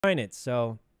trying it,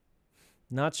 so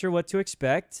not sure what to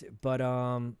expect, but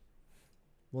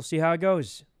we'll see how it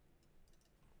goes.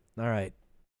 All right.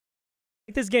 I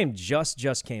think this game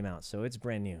just came out, so it's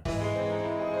brand new.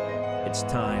 It's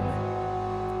time.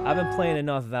 I've been playing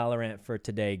enough Valorant for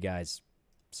today, guys.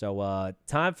 So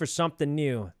time for something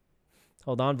new.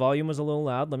 Hold on, volume was a little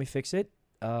loud. Let me fix it.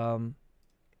 All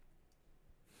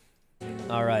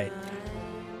right.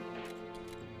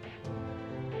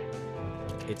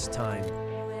 It's time.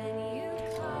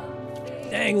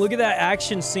 Dang, look at that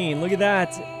action scene. Look at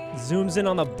that. Zooms in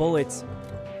on the bullets.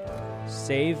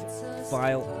 Save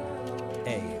file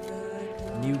A.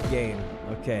 New game.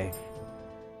 Okay.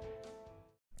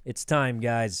 It's time,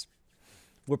 guys.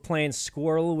 We're playing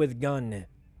Squirrel with Gun.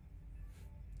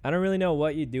 I don't really know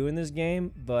what you do in this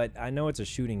game, but I know it's a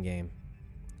shooting game.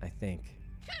 I think.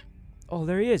 Oh,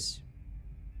 there he is.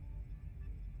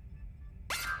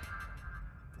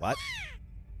 What?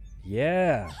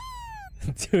 Yeah.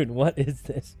 Dude, what is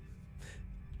this?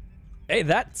 Hey,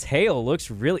 that tail looks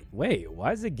really... Wait,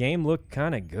 why does the game look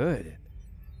kind of good?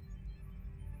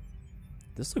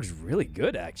 This looks really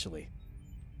good, actually.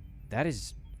 That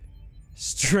is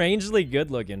strangely good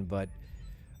looking, but...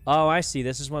 Oh, I see.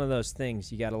 This is one of those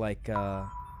things. You gotta, like, It's kind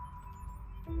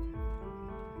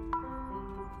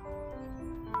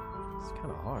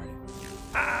of hard.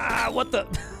 Ah, what the...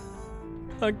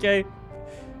 Okay.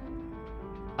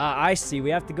 I see.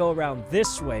 We have to go around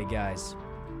this way, guys.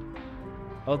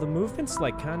 Oh, the movement's,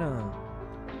 like, kind of...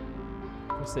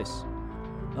 What's this?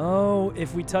 Oh,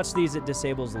 if we touch these, it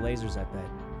disables the lasers, I bet.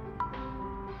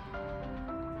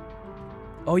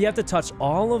 Oh, you have to touch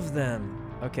all of them.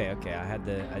 Okay, okay. I had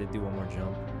to do one more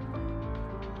jump.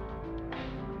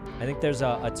 I think there's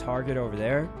a target over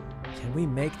there. Can we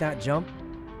make that jump?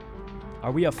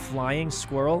 Are we a flying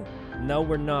squirrel? No,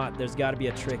 we're not. There's got to be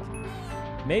a trick.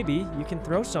 Maybe you can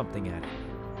throw something at it.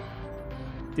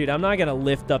 Dude, I'm not going to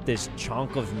lift up this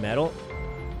chunk of metal.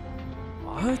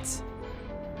 What?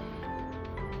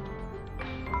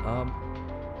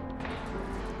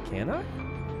 Can I?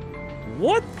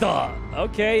 What the?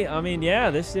 Okay, I mean,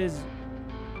 yeah, this is...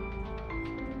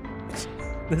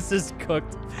 This is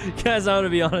cooked. Guys, I'm gonna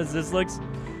be honest, this looks...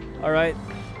 Alright,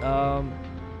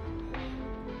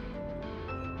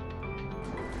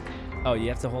 Oh, you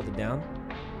have to hold it down?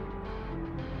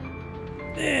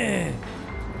 That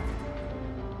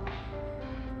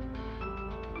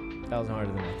was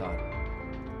harder than I thought.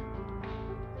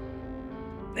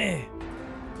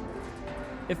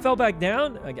 It fell back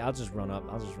down? I'll just run up.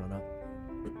 I'll just run up.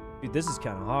 Dude, this is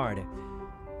kind of hard.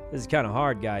 This is kind of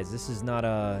hard, guys. This is not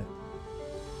a...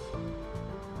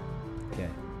 Okay.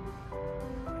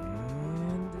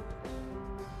 And...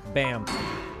 Bam.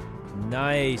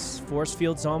 Nice. Force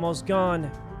field's almost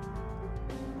gone.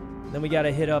 Then we got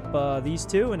to hit up these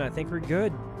two, and I think we're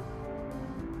good.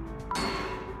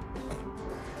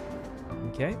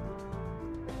 Okay.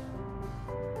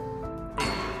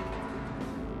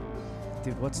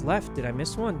 Dude, what's left? Did I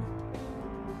miss one?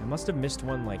 I must have missed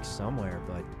one, like, somewhere,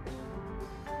 but...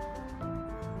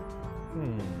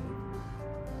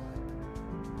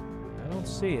 I don't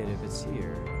see it if it's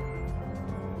here.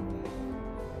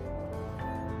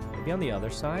 Maybe on the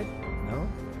other side? No?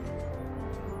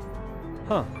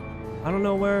 Huh. I don't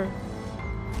know where...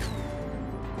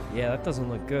 Yeah, that doesn't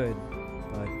look good,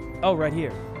 but... Oh, right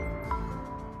here.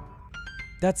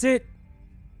 That's it!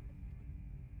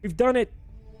 We've done it!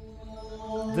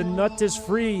 The nut is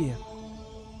free!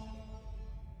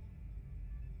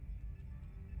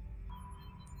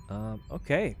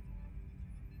 Okay.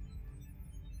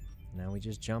 Now we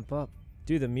just jump up.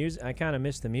 Dude, the music... I kind of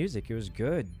missed the music. It was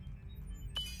good.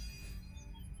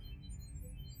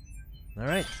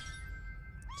 Alright.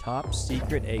 Top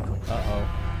secret acorn. Uh-oh.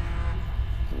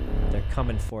 They're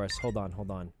coming for us. Hold on, hold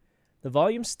on. The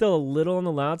volume's still a little on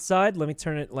the loud side. Let me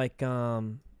turn it like,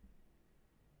 turn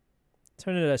it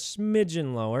a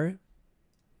smidgen lower.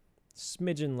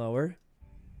 Smidgen lower.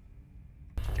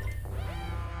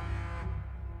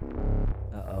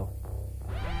 Uh-oh.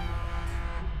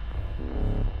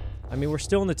 I mean, we're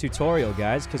still in the tutorial,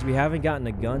 guys, because we haven't gotten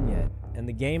a gun yet. And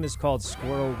the game is called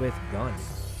Squirrel with Gun.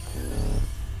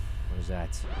 What is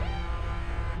that?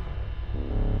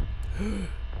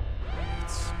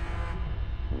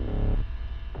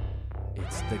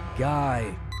 It's the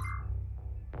guy.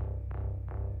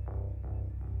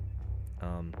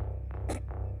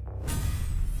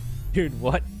 Dude,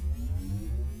 what?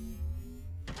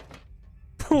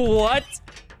 What?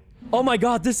 Oh my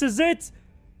god, this is it!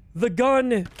 The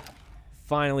gun!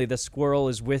 Finally, the squirrel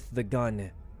is with the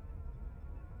gun.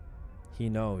 He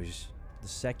knows. The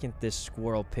second this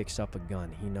squirrel picks up a gun,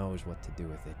 he knows what to do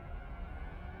with it.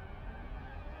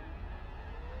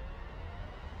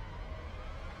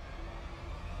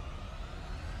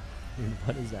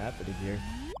 What is happening here?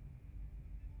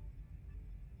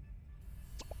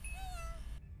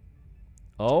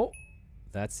 Oh,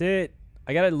 that's it.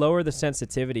 I gotta lower the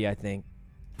sensitivity, I think.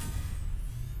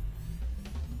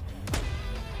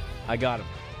 I got him.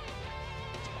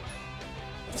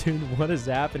 Dude, what is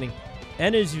happening?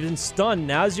 Energy's been stunned.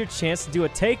 Now's your chance to do a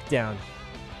takedown.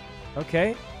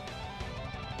 Okay.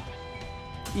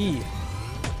 E.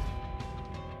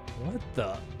 What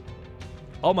the?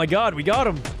 Oh my god, we got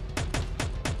him.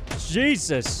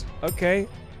 Jesus. Okay.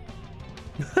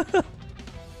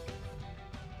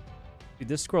 Dude,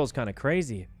 this squirrel's kind of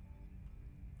crazy.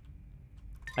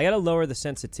 I gotta lower the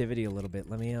sensitivity a little bit.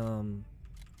 Let me,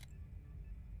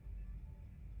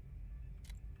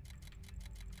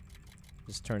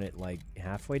 just turn it, like,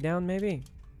 halfway down, maybe?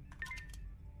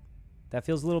 That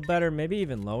feels a little better. Maybe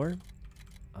even lower.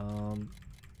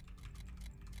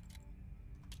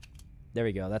 There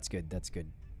we go. That's good. That's good.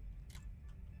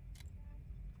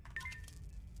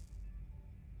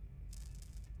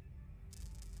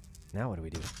 Now what do we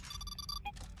do?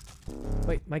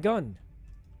 Wait, my gun!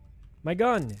 My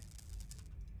gun!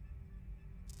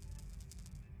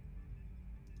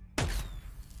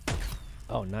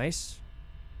 Oh, nice.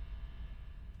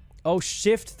 Oh,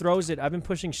 shift throws it. I've been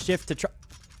pushing shift to try...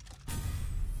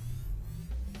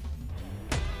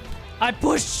 I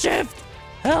pushed shift!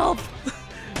 Help!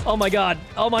 Oh my god.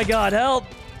 Oh my god, help!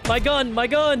 My gun! My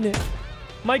gun!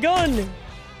 My gun!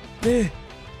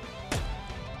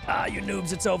 Ah, you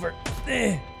noobs, it's over.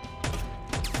 Am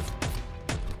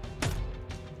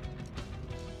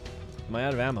I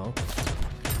out of ammo?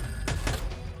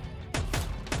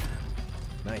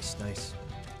 Nice, nice.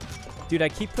 Dude, I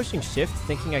keep pushing shift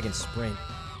thinking I can sprint.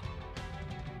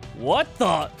 What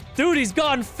the? Dude, he's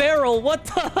gone feral. What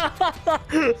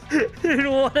the? Dude,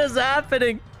 what is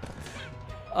happening?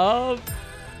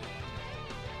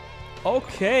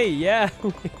 Okay, yeah.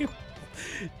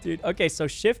 Dude, okay, so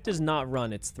shift does not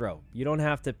run, it's throw. You don't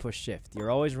have to push shift.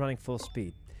 You're always running full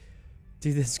speed.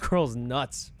 Dude, this squirrel's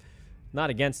nuts. Not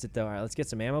against it, though. All right, let's get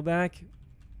some ammo back.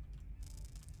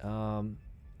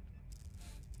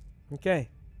 Okay.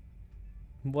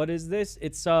 What is this?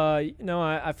 It's, you know,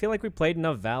 I feel like we played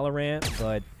enough Valorant,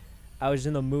 but I was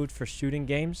in the mood for shooting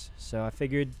games, so I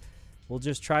figured we'll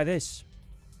just try this.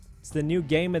 It's the new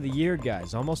game of the year,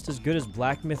 guys. Almost as good as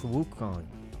Black Myth Wukong.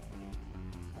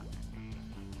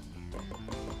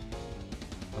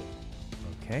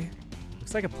 Okay.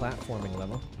 Looks like a platforming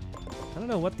level. I don't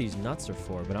know what these nuts are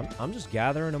for, but I'm just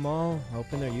gathering them all,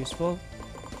 hoping they're useful.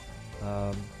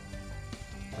 The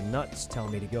nuts tell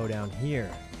me to go down here.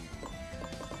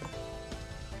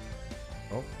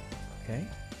 Oh, okay.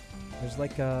 There's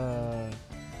like a...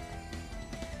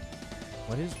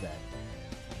 What is that?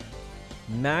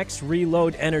 Max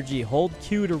reload energy. Hold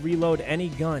Q to reload any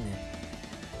gun.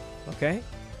 Okay.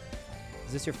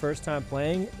 Is this your first time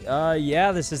playing?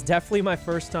 Yeah, this is definitely my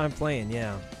first time playing,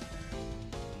 yeah.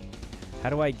 How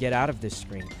do I get out of this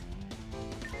screen?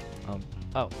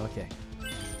 Oh, okay.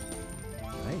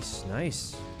 Nice,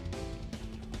 nice.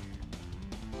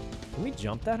 Can we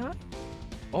jump that high?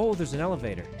 Oh, there's an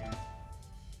elevator.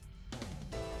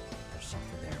 There's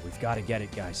something there. We've got to get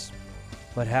it, guys.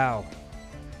 But how?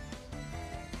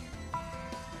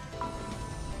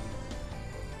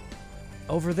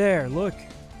 Over there, look.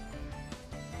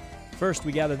 First,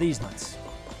 we gather these nuts.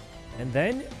 And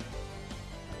then,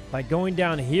 by going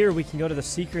down here, we can go to the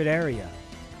secret area.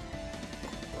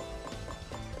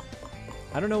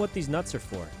 I don't know what these nuts are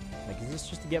for. Like, is this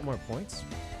just to get more points?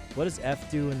 What does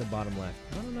F do in the bottom left?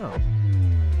 I don't know.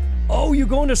 Oh, you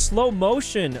go into slow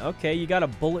motion. Okay, you got a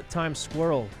bullet time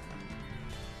squirrel.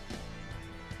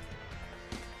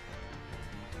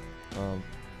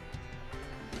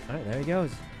 Alright, there he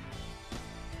goes.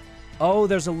 Oh,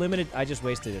 there's a limited... I just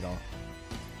wasted it all.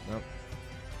 Nope.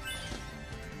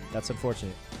 That's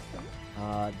unfortunate.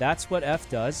 That's what F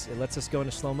does. It lets us go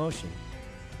into slow motion.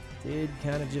 Did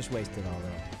kind of just waste it all,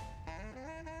 though.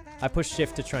 I pushed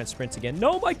shift to try and sprint again.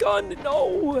 No, my gun!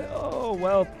 No! Oh,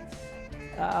 well.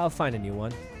 I'll find a new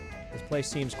one. This place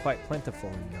seems quite plentiful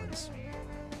in guns.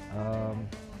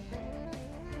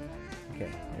 Okay,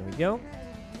 there we go.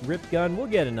 Rip gun. We'll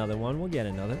get another one. We'll get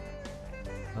another.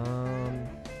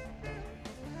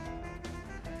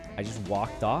 I just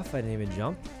walked off. I didn't even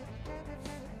jump.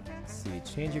 Let's see.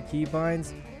 Change your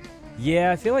keybinds.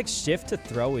 Yeah, I feel like shift to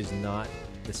throw is not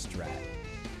the strat.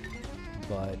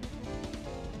 But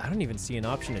I don't even see an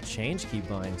option to change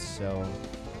keybinds, so...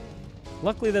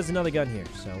 Luckily, there's another gun here,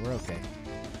 so we're okay.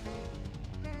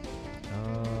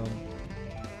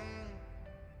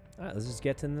 Alright, let's just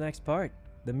get to the next part.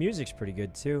 The music's pretty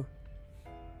good, too.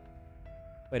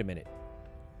 Wait a minute.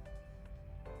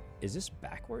 Is this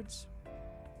backwards?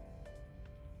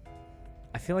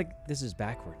 I feel like this is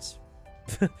backwards.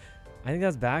 I think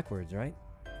that's backwards, right?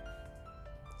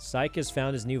 Syke has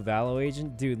found his new Valo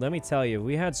agent. Dude, let me tell you,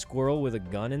 we had Squirrel with a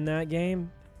gun in that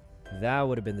game. That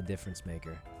would have been the difference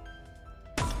maker.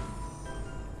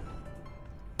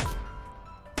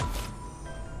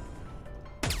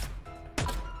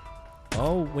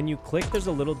 Oh, when you click, there's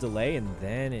a little delay, and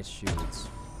then it shoots.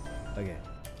 Okay.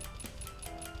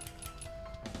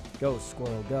 Go,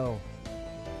 Squirrel, go.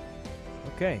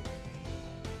 Okay.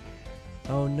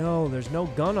 Oh, no, there's no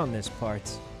gun on this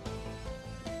part.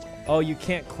 Oh, you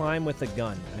can't climb with a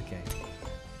gun. Okay.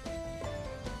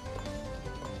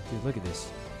 Dude, look at this.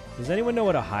 Does anyone know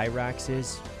what a Hyrax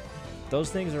is? Those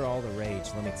things are all the rage,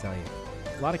 let me tell you.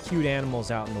 A lot of cute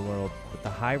animals out in the world. But the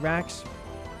Hyrax,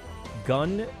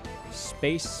 gun,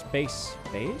 space.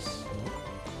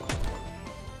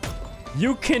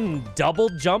 You can double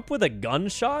jump with a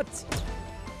gunshot?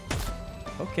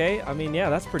 Okay, I mean, yeah,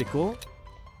 that's pretty cool.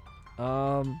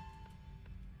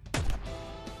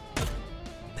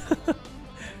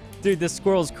 Dude, this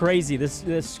squirrel's crazy. This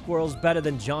squirrel's better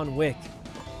than John Wick.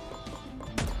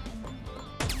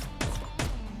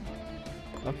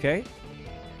 Okay.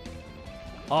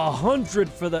 100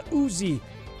 for the Uzi.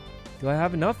 Do I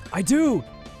have enough? I do!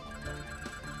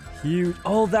 Huge.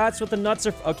 Oh, that's what the nuts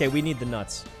are. Okay, we need the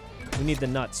nuts. We need the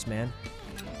nuts, man.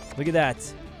 Look at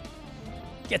that.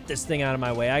 Get this thing out of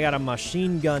my way. I got a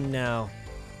machine gun now.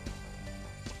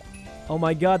 Oh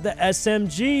my god, the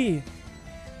SMG!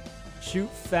 Shoot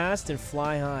fast and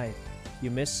fly high.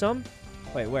 You missed some?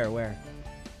 Wait, where?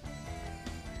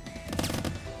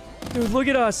 Dude, look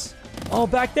at us! Oh,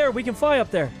 back there! We can fly up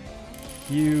there!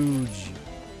 Huge.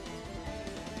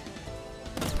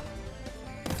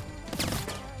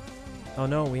 Oh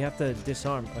no, we have to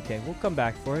disarm. Okay, we'll come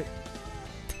back for it.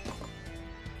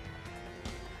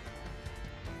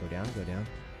 Go down, go down.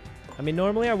 I mean,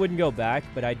 normally I wouldn't go back,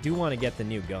 but I do want to get the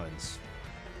new guns.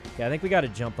 Okay, I think we got to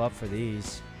jump up for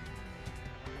these.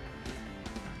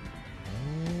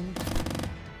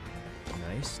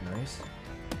 Nice.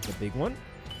 The big one?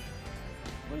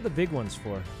 What are the big ones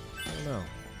for? I don't know.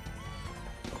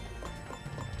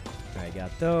 I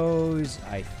got those.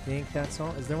 I think that's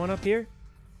all. Is there one up here?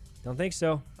 Don't think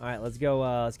so. All right, let's go.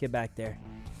 Let's get back there.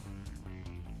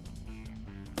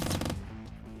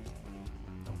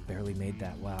 Oh, barely made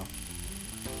that. Wow.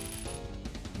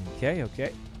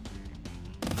 Okay.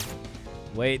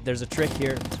 Wait, there's a trick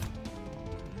here.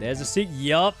 There's a secret.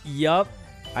 Yup.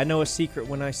 I know a secret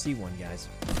when I see one, guys.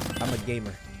 I'm a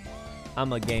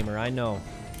gamer. I know.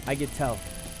 I can tell.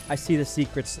 I see the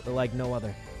secrets like no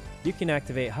other. You can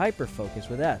activate hyper focus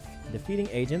with F. Defeating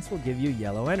agents will give you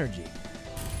yellow energy.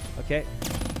 Okay.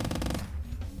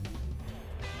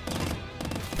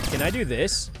 Can I do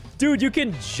this? Dude, you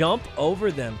can jump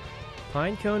over them.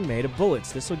 Pine cone made of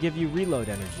bullets. This will give you reload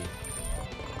energy.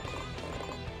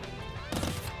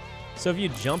 So if you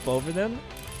jump over them,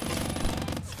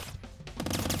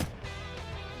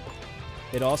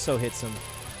 it also hits them.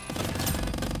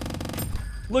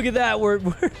 Look at that. We're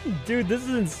dude, this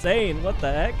is insane. What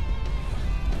the heck?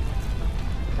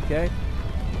 Okay.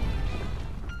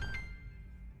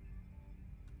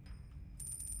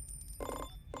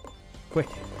 Quick,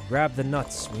 grab the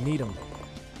nuts. We need them.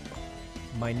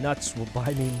 My nuts will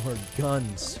buy me more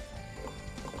guns.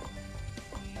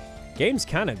 Game's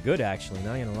kind of good, actually,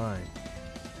 not gonna lie.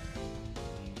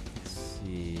 Let's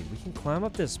see. We can climb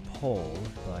up this pole,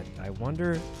 but I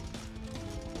wonder...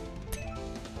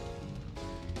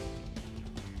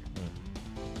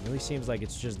 It really seems like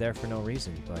it's just there for no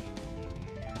reason, but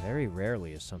very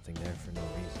rarely is something there for no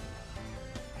reason.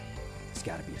 There's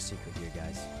gotta be a secret here,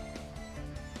 guys.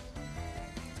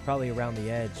 It's probably around the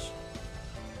edge.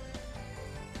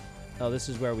 Oh, this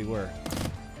is where we were.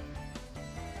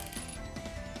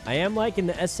 I am liking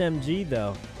the SMG,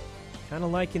 though. Kind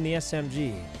of liking the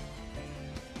SMG.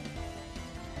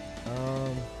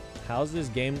 How's this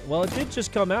game? Well, it did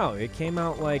just come out. It came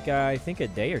out like, I think a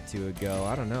day or two ago.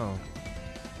 I don't know.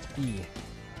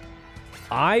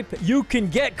 You can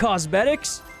get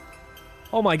cosmetics?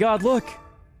 Oh my god, look.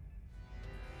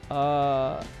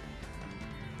 I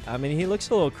mean, he looks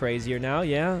a little crazier now,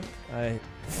 yeah. I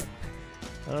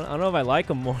don't know if I like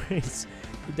him more. He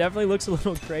definitely looks a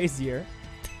little crazier.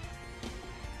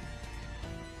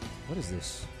 What is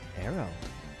this? Arrow.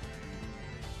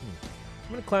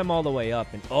 I'm gonna climb all the way up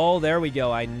and oh, there we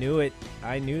go. I knew it.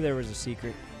 I knew there was a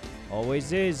secret.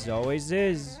 Always is. Always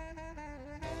is.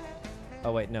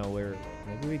 Oh wait, no.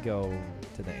 Maybe we go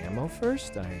to the ammo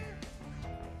first. There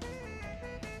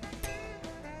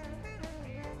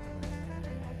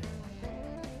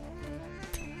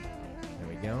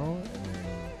we go.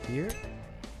 here.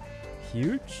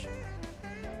 Huge.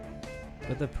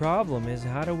 But the problem is,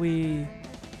 how do we...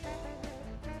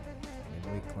 Maybe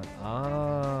we climb...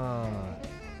 Ah.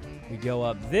 We go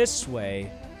up this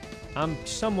way. I'm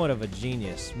somewhat of a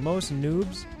genius. Most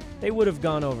noobs, they would have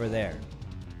gone over there.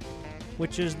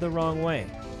 Which is the wrong way.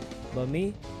 But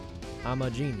me, I'm a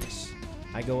genius.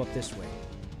 I go up this way.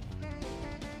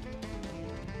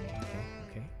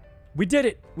 Okay. We did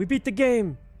it! We beat the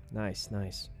game! Nice,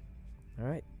 nice.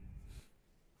 Alright.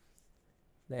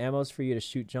 The ammo's for you to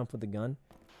shoot jump with the gun.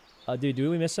 Dude, did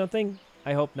we miss something?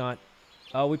 I hope not.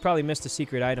 Oh, we probably missed a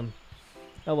secret item.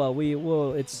 Oh well, we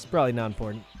will. It's probably not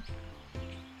important.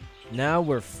 Now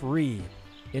we're free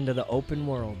into the open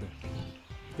world.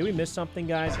 Did we miss something,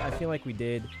 guys? I feel like we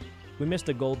did. We missed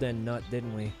a golden nut,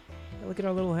 didn't we? Oh, look at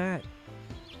our little hat.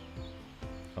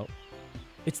 Oh.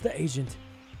 It's the agent.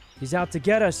 He's out to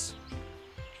get us.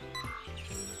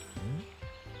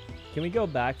 Can we go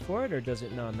back for it, or does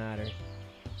it not matter?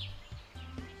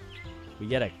 We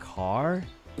get a car?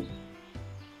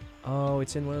 Oh,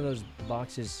 it's in one of those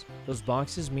boxes. Those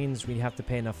boxes means we have to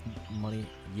pay enough money.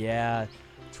 Yeah.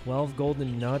 12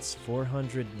 golden nuts,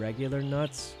 400 regular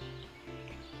nuts.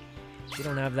 We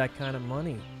don't have that kind of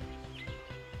money.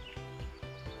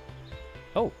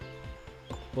 Oh.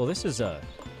 Well, this is a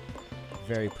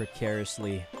very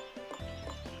precariously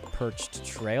perched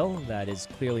trail that is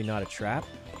clearly not a trap.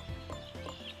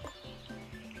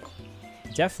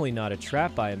 Definitely not a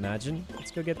trap, I imagine.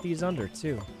 Let's go get these under,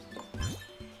 too.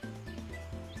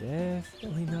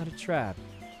 Definitely not a trap.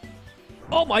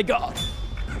 Oh my god!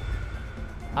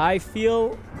 I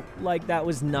feel like that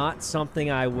was not something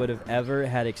I would have ever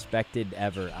had expected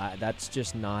ever. That's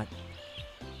just not...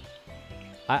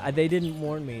 they didn't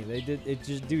warn me. They did. It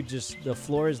just... Dude, just... The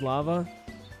floor is lava.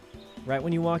 Right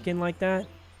when you walk in like that.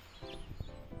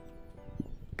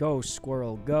 Go,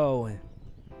 squirrel, go.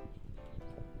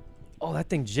 Oh, that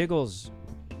thing jiggles.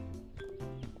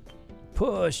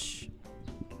 Push.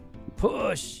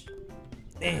 Push.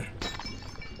 Eh.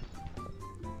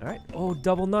 Alright. Oh,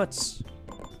 double nuts.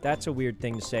 That's a weird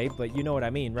thing to say, but you know what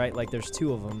I mean, right? Like, there's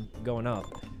two of them going up.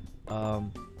 A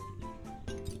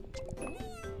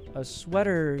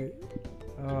sweater.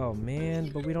 Oh, man,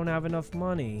 but we don't have enough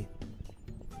money.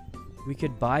 We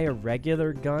could buy a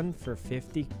regular gun for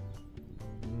 50.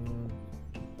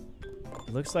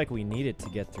 Looks like we need it to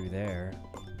get through there.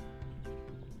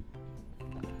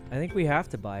 I think we have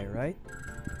to buy it, right?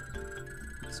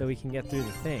 So we can get through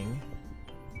the thing.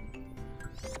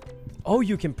 Oh,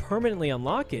 you can permanently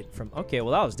unlock it from... Okay,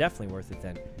 well, that was definitely worth it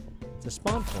then. It's a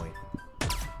spawn point.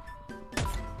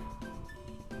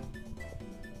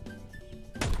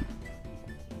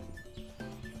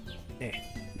 Eh.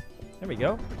 There we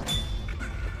go.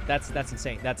 That's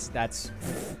insane. That's...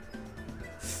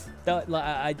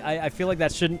 I feel like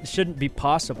that shouldn't be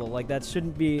possible. Like, that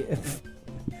shouldn't be...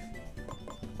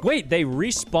 Wait, they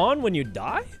respawn when you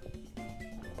die?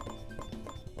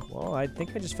 Well, I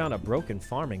think I just found a broken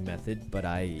farming method, but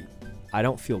I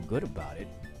don't feel good about it.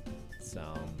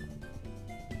 So...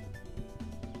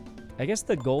 I guess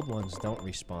the gold ones don't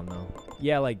respawn, though.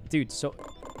 Yeah, like, dude, so...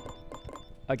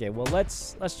 Okay, well,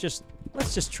 let's just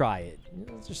try it.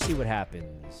 Let's just see what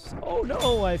happens. Oh,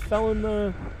 no, I fell in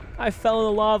the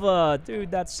lava.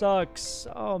 Dude, that sucks.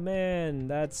 Oh, man,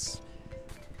 that's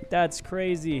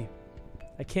crazy.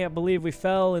 I can't believe we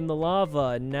fell in the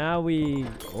lava, and now we...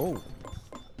 Oh.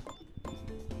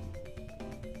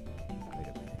 Wait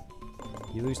a minute.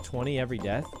 You lose 20 every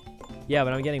death? Yeah,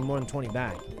 but I'm getting more than 20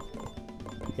 back.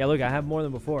 Yeah, look, I have more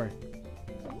than before.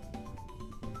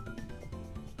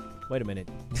 Wait a minute.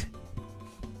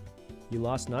 You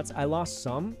lost nuts? I lost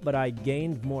some, but I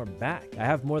gained more back. I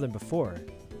have more than before.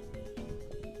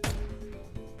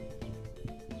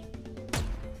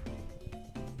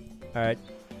 Alright.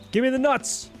 Give me the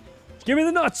nuts! Give me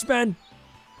the nuts, man!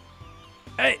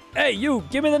 Hey, you!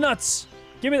 Give me the nuts!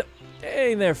 Give me the...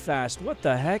 Dang, they're fast. What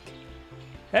the heck?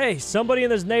 Hey, somebody in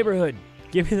this neighborhood,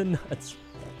 give me the nuts.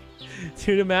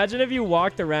 Dude, imagine if you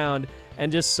walked around and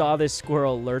just saw this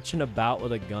squirrel lurching about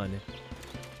with a gun.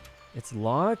 It's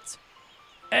locked?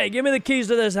 Hey, give me the keys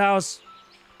to this house.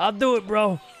 I'll do it,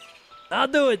 bro. I'll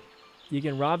do it. You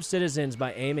can rob citizens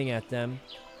by aiming at them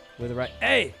with the right...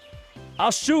 Hey,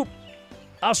 I'll shoot.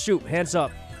 I'll shoot. Hands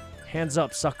up. Hands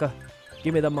up, sucker.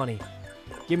 Give me the money.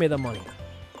 Give me the money.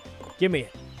 Give me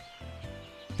it.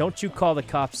 Don't you call the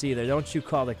cops either. Don't you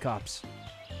call the cops.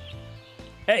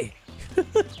 Hey.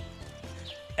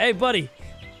 Hey, buddy.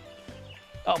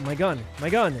 Oh, my gun. My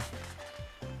gun.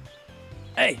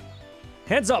 Hey.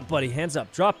 Hands up, buddy. Hands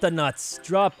up. Drop the nuts.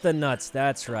 Drop the nuts.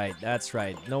 That's right. That's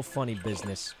right. No funny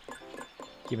business.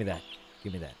 Give me that.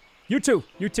 Give me that. You too.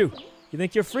 You too. You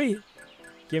think you're free?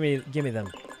 Give me them.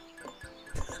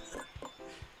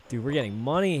 Dude, we're getting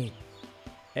money.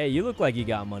 Hey, you look like you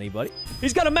got money, buddy.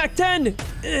 He's got a Mac 10.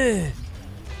 Ugh.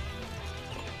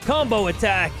 Combo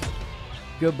attack.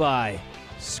 Goodbye,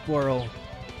 squirrel.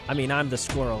 I mean, I'm the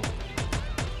squirrel.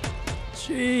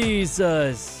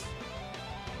 Jesus.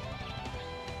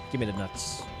 Give me the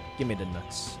nuts. Give me the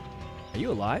nuts. Are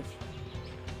you alive?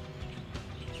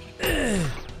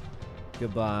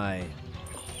 Goodbye.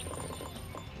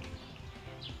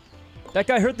 That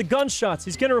guy heard the gunshots.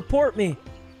 He's gonna report me.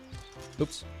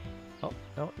 Oops. Oh,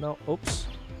 no, no. Oops.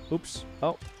 Oops.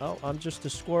 Oh, I'm just a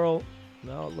squirrel.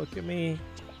 No, look at me.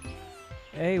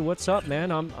 Hey, what's up,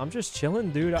 man? I'm just chilling,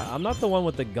 dude. I'm not the one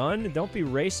with the gun. Don't be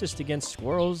racist against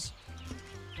squirrels.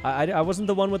 I wasn't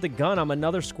the one with the gun. I'm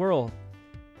another squirrel.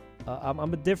 I'm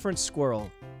a different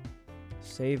squirrel.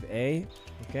 Save A.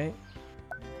 Okay.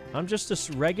 I'm just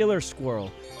a regular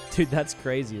squirrel. Dude, that's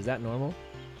crazy. Is that normal?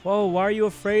 Whoa, why are you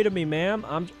afraid of me, ma'am?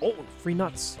 Oh, free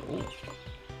nuts. Oh.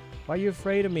 Why are you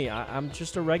afraid of me? I'm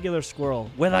just a regular squirrel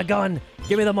with a gun.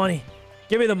 Give me the money.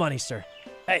 Give me the money, sir.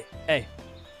 Hey, hey.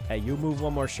 Hey, you move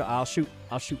one more shot. I'll shoot.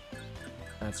 I'll shoot.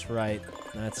 That's right.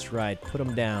 That's right. Put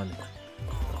him down.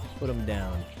 Put him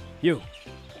down. You.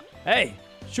 Hey,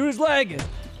 shoot his leg.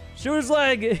 Shoot his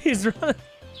leg. He's running.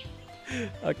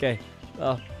 Okay.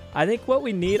 I think what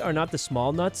we need are not the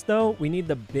small nuts, though. We need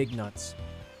the big nuts.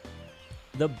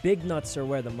 The big nuts are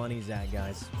where the money's at,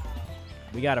 guys.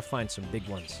 We gotta find some big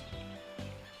ones.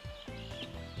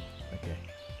 Okay.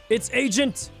 It's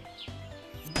Agent!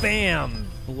 Bam!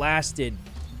 Blasted.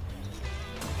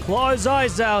 Claw his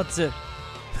eyes out!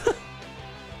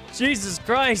 Jesus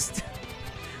Christ!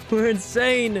 We're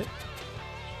insane!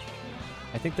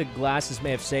 I think the glasses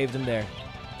may have saved him there.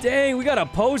 Dang, we got a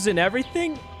pose and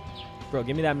everything? Bro,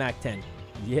 give me that Mac 10.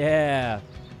 Yeah.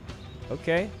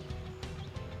 Okay.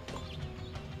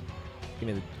 Give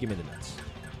me the nuts.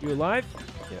 You alive?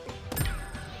 Yeah.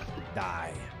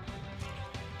 Die.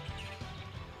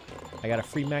 I got a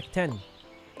free Mac 10.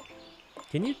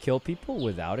 Can you kill people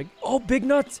without a... Oh, big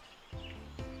nuts!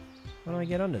 How do I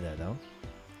get under there, though?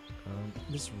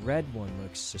 This red one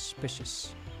looks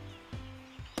suspicious.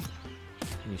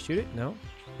 Can you shoot it? No?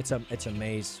 It's a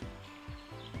maze.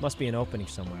 Must be an opening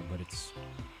somewhere, but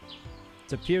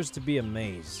it appears to be a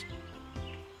maze.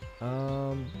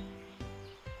 I'm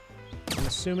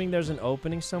assuming there's an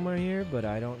opening somewhere here, but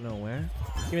I don't know where.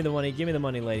 Give me the money. Give me the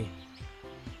money, lady.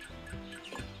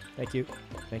 Thank you.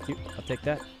 Thank you. I'll take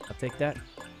that. I'll take that.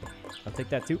 I'll take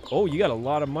that, too. Oh, you got a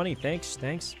lot of money. Thanks.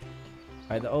 Thanks.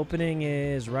 All right, the opening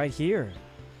is right here.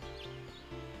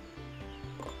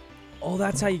 Oh,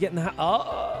 that's how you get in the house.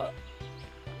 Oh!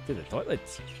 To the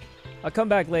toilets. I'll come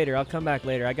back later. I'll come back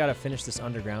later. I gotta finish this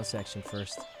underground section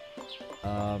first.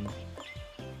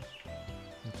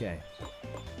 Okay.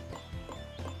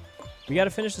 We gotta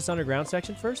finish this underground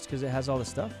section first because it has all the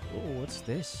stuff. Oh, what's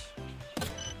this?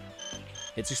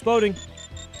 It's exploding.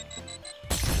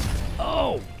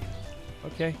 Oh!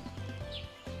 Okay.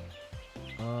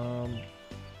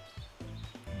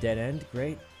 Dead end.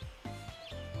 Great.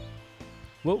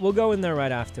 We'll go in there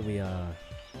right after we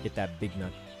get that big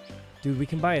nut. Dude, we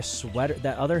can buy a sweater.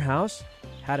 That other house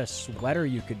had a sweater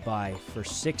you could buy for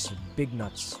 6 big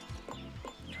nuts.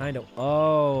 Kind of.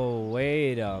 Oh,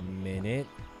 wait a minute.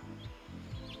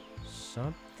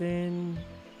 Something.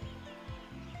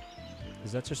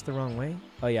 Is that just the wrong way?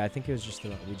 Oh, yeah, I think it was just the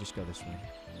wrong. We just go this way.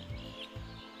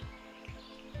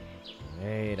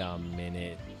 Wait a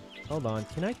minute. Hold on.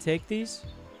 Can I take these?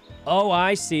 Oh,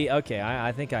 I see. Okay,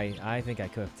 I think I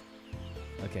cooked.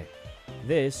 Okay.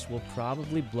 This will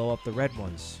probably blow up the red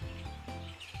ones.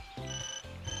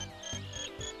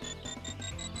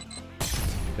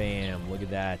 Bam. Look at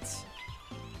that.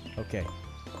 Okay.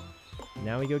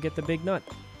 Now we go get the big nut.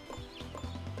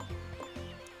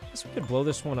 Guess we could blow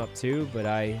this one up too, but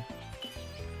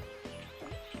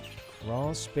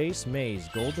Crawl space maze.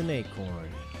 Golden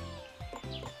acorn.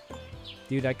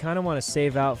 Dude, I kind of want to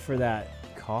save out for that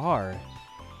car.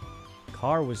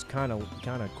 Car was kind of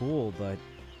cool, but...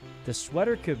 The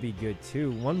sweater could be good,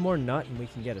 too. One more nut and we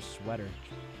can get a sweater.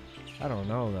 I don't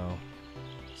know, though.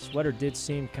 Sweater did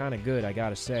seem kind of good, I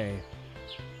gotta say.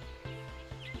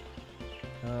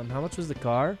 How much was the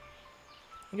car?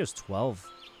 I think it was 12.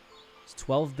 It's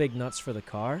 12 big nuts for the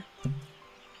car.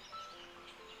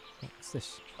 What's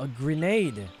this? A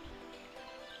grenade.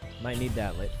 Might need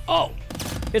that later. Oh!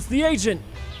 It's the agent!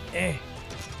 Eh.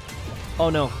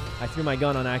 Oh, no. I threw my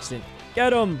gun on accident.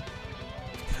 Get him!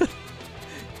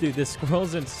 Dude, this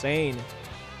squirrel's insane.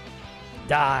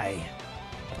 Die.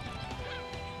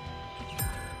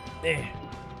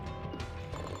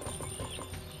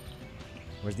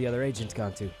 Where's the other agent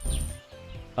gone to?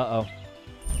 Uh-oh.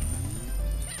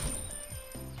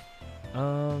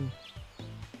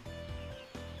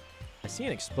 I see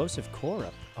an explosive core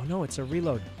up. Oh, no, it's a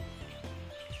reload.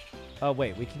 Oh,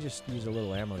 wait, we can just use a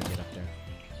little ammo to get up there.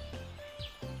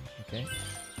 Okay.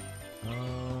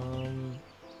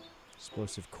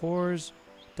 Explosive cores.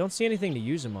 Don't see anything to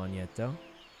use them on yet, though.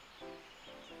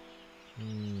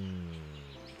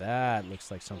 That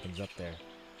looks like something's up there.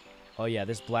 Oh, yeah,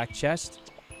 this black chest.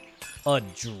 A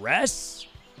dress?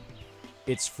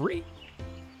 It's free.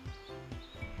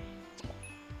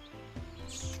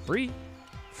 It's free.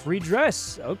 Free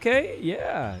dress. Okay,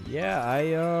 yeah.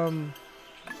 Yeah,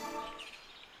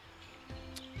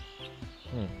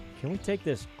 Can we take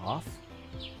this off?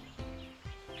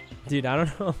 Dude, I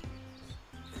don't know.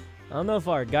 I don't know if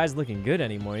our guy's looking good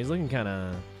anymore. He's looking kind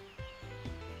of...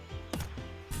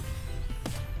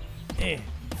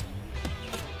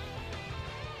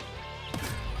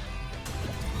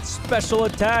 Special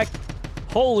attack.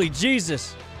 Holy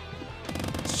Jesus.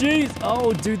 Jeez.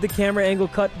 Oh, dude, the camera angle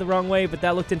cut the wrong way, but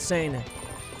that looked insane.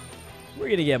 We're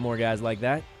going to get more guys like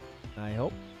that, I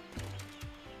hope.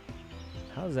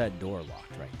 How's that door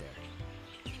locked right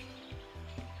there?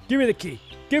 Give me the key.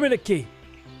 Give me the key.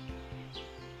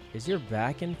 Is your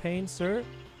back in pain, sir?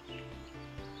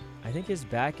 I think his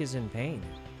back is in pain.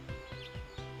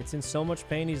 It's in so much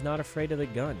pain, he's not afraid of the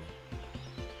gun.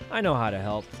 I know how to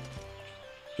help.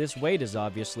 This weight is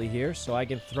obviously here, so I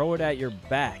can throw it at your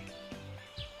back.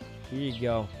 Here you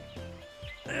go.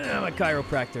 I'm a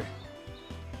chiropractor.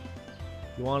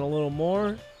 You want a little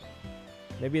more?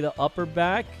 Maybe the upper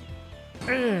back?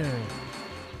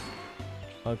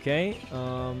 Okay,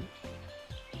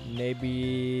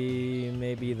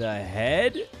 maybe the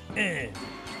head?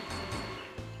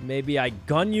 Maybe I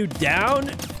gun you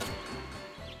down?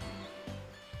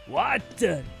 What?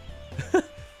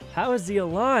 How is he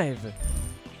alive?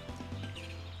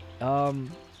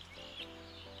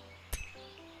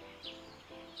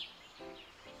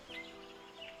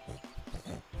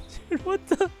 Dude, what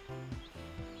the?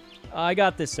 I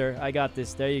got this, sir. I got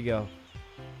this. There you go.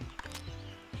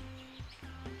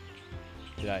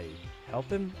 Did I help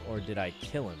him or did I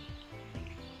kill him?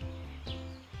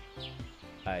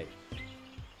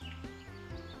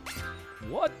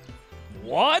 What?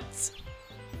 What?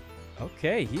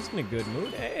 Okay, he's in a good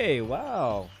mood. Hey,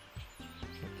 wow.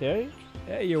 Okay.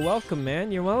 Hey, you're welcome,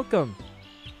 man. You're welcome.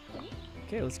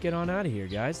 Okay, let's get on out of here,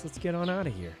 guys. Let's get on out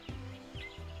of here.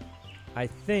 I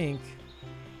think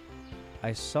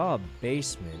I saw a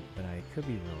basement, but I could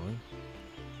be wrong.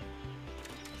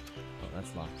 Oh,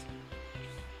 that's locked.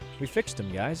 We fixed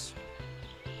him, guys.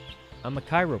 I'm a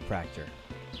chiropractor.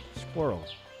 Squirrel.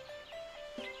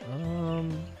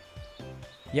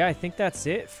 Yeah, I think that's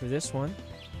it for this one.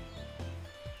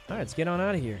 All right, let's get on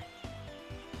out of here.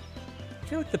 I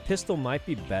feel like the pistol might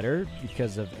be better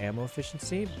because of ammo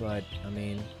efficiency, but I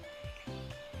mean,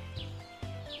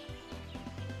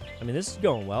 this is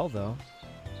going well, though.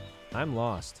 I'm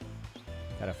lost.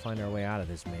 Gotta find our way out of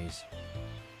this maze.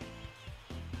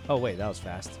 Oh, wait, that was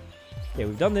fast. Okay,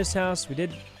 we've done this house. We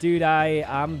did... Dude,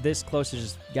 I'm this close to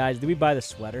just... Guys, did we buy the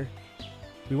sweater?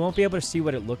 We won't be able to see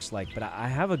what it looks like, but I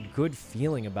have a good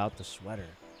feeling about the sweater.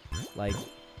 Like,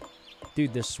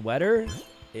 dude, the sweater,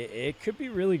 it could be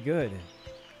really good.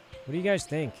 What do you guys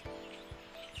think?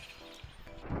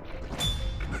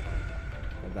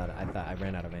 I thought I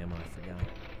ran out of ammo. I forgot.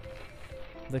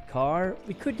 The car?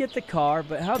 We could get the car,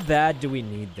 but how bad do we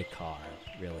need the car,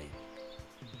 really?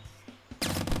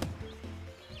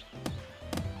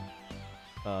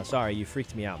 Sorry, you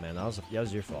freaked me out, man. That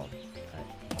was your fault.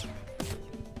 Right.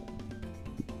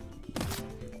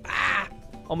 Ah!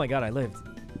 Oh my god, I lived.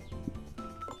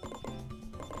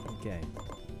 Okay.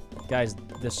 Guys,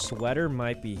 the sweater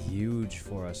might be huge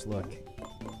for us. Look.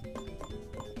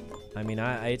 I mean,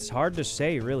 it's hard to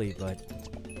say, really, but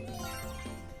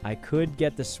I could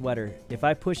get the sweater. If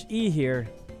I push E here,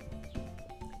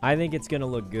 I think it's gonna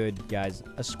look good, guys.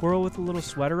 A squirrel with a little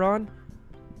sweater on?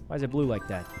 Why is it blue like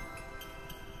that?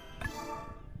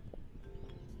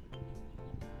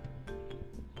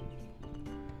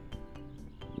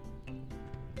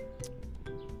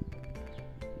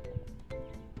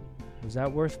 Is that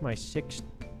worth my 6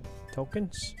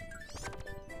 tokens?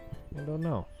 I don't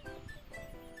know.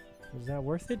 Was that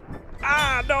worth it?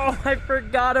 Ah, no! I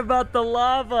forgot about the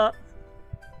lava!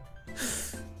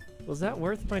 Was that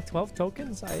worth my 12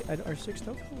 tokens? Or 6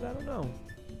 tokens? I don't know.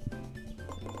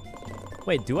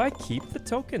 Wait, do I keep the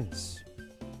tokens?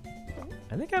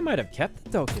 I think I might have kept the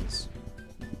tokens.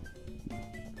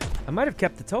 I might have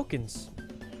kept the tokens.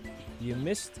 You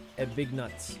missed a big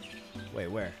nuts. Wait,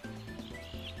 where?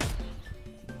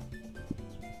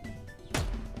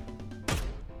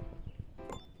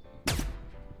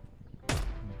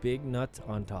 big nut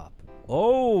on top.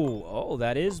 Oh, oh,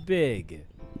 that is big.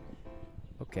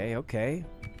 Okay, okay.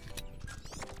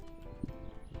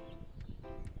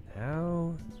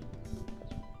 How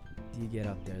do you get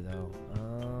up there, though?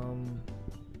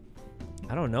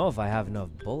 I don't know if I have enough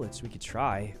bullets. We could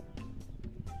try.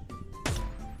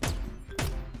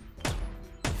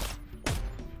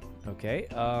 Okay,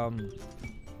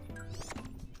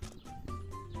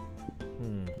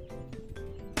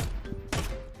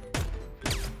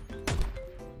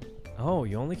 Oh,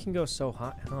 you only can go so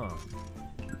high, huh?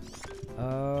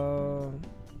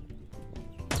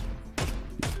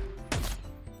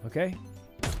 Okay.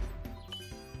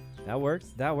 That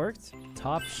worked. That worked.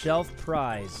 Top shelf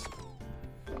prize.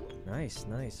 Nice,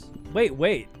 nice. Wait,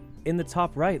 wait. In the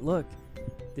top right, look.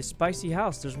 This spicy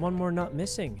house. There's one more nut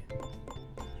missing.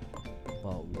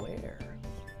 But where?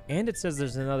 And it says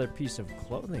there's another piece of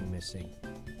clothing missing.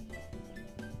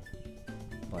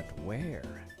 But where?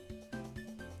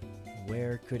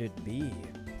 Where could it be?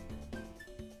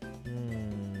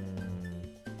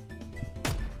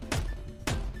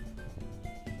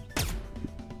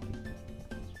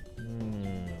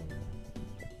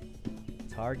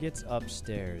 Targets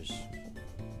upstairs.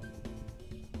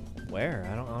 Where?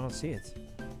 I don't see it.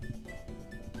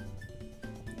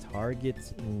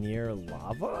 Target near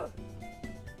lava?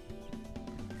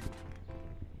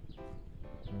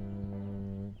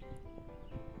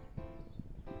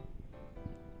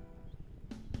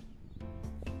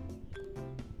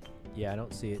 Yeah, I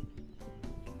don't see it.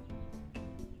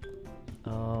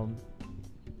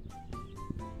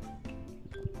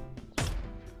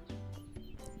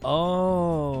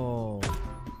 Oh.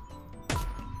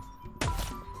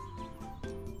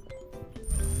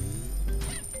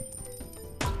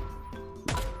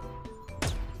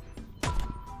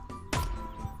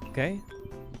 Okay.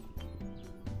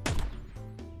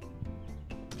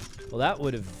 Well, that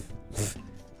would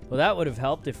have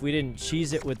helped if we didn't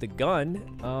cheese it with the gun.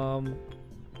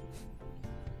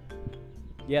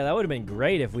 Yeah, that would have been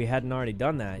great if we hadn't already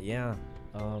done that. Yeah.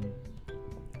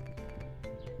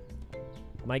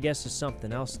 My guess is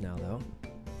something else now, though.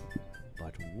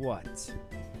 But what?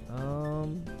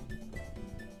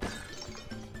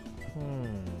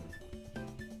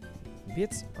 Maybe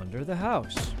it's under the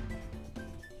house.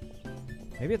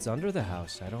 Maybe it's under the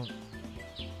house. I don't...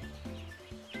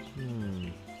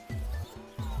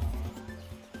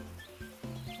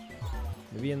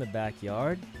 Maybe in the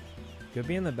backyard? Could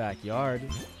be in the backyard.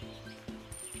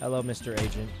 Hello, Mr.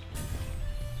 Agent.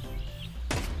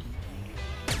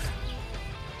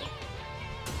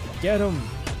 Get him!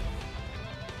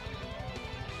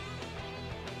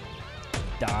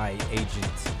 Die,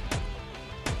 Agent.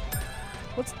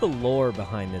 What's the lore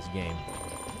behind this game?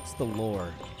 What's the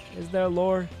lore? Is there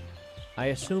lore? I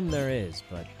assume there is,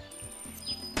 but...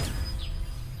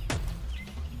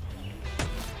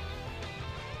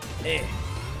 Eh.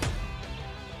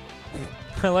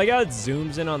 I like how it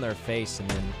zooms in on their face and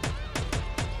then...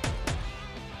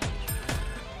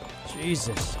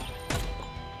 Jesus.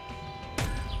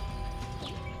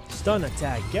 Stun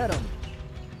attack, get him.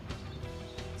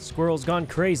 Squirrel's gone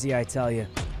crazy, I tell you.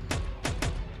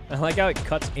 I like how it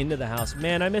cuts into the house.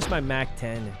 Man, I miss my Mac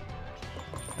 10.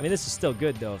 I mean, this is still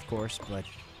good, though, of course, but...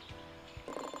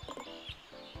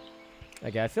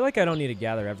 Okay, I feel like I don't need to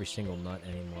gather every single nut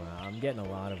anymore. I'm getting a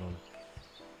lot of them.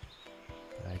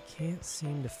 But I can't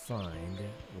seem to find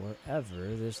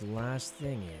wherever this last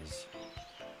thing is.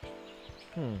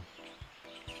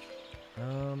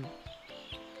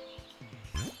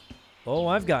 Oh,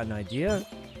 I've got an idea.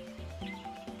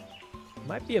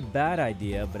 Might be a bad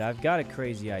idea, but I've got a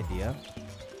crazy idea.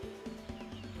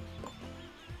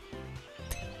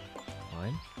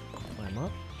 Climb. Climb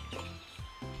up.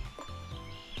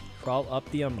 Crawl up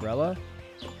the umbrella.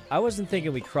 I wasn't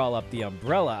thinking we crawl up the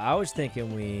umbrella. I was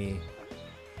thinking we...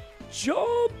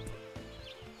 Jump!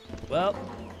 Well,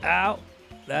 ow.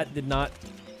 That did not...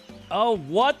 Oh,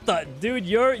 what the... Dude,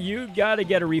 you gotta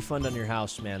get a refund on your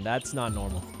house, man. That's not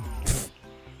normal.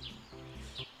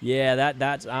 Yeah,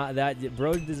 that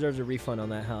bro deserves a refund on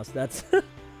that house. That's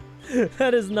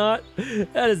that is not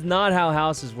how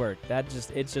houses work. It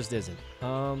just isn't.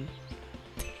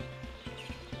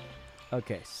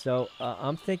 Okay, so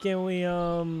I'm thinking we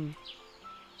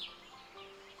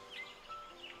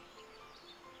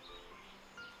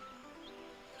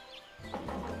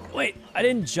Wait, I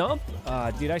didn't jump?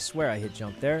 Dude, I swear I hit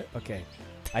jump there. Okay.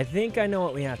 I think I know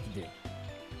what we have to do.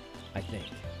 I think.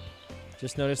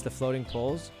 Just notice the floating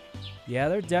poles. Yeah,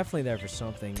 they're definitely there for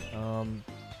something.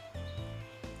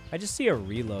 I just see a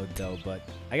reload though, but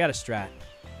I got a strat.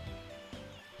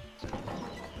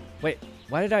 Wait,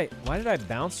 why did I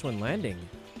bounce when landing?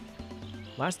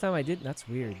 Last time I did, that's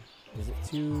weird. Is it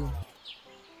two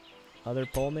other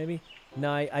pole maybe?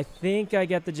 No, I think I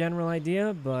get the general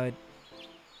idea, but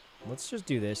let's just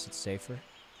do this. It's safer.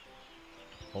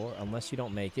 Or unless you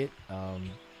don't make it.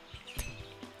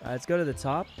 Let's go to the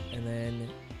top, and then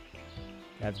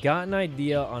I've got an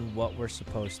idea on what we're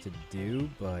supposed to do,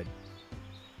 but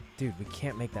dude, we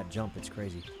can't make that jump. It's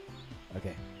crazy.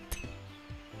 Okay.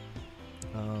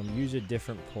 Use a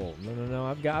different pole. No.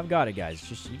 I've got it, guys.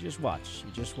 You just watch.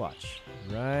 You just watch.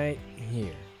 Right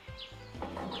here.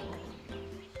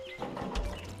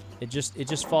 It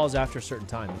just falls after a certain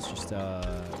time. It's just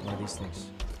one of these things.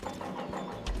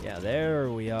 Yeah, there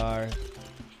we are.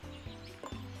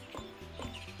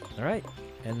 All right,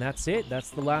 and that's it. That's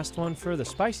the last one for the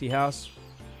spicy house.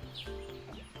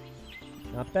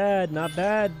 Not bad, not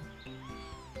bad.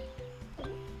 All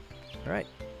right,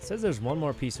 it says there's one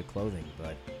more piece of clothing,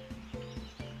 but I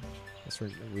guess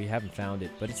we haven't found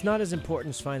it. But it's not as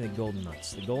important as finding the golden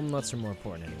nuts. The golden nuts are more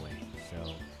important anyway.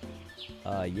 So,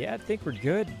 yeah, I think we're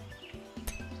good.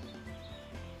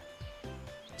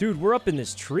 Dude, we're up in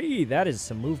this tree. That is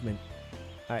some movement.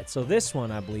 All right, so this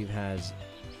one, I believe, has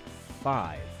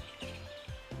 5.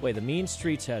 Wait, the Mean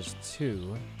Streets has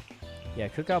 2. Yeah,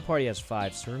 Cookout Party has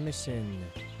 5, so we're missing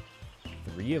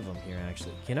 3 of them here,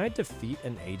 actually. Can I defeat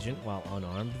an agent while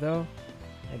unarmed, though?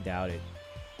 I doubt it.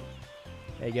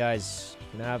 Hey, guys,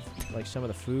 can I have, like, some of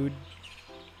the food?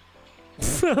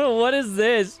 What is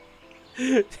this?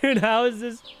 Dude, how is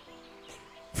this?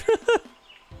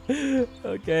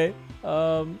 Okay.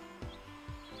 I'm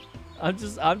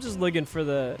just looking for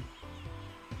the...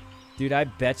 Dude, I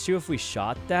bet you if we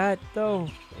shot that, though,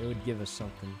 it would give us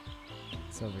something.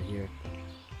 It's over here.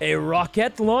 A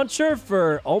rocket launcher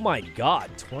for... Oh, my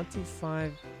God.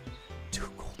 25... 2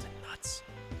 golden nuts.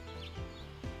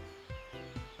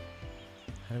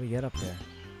 How do we get up there?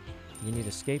 We need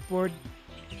a skateboard?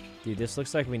 Dude, this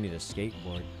looks like we need a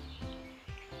skateboard.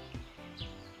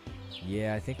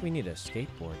 Yeah, I think we need a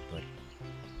skateboard, but...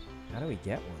 How do we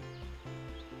get one?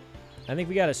 I think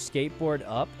we got to skateboard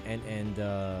up and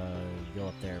go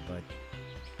up there, but...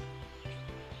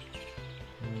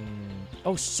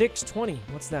 Oh, 620.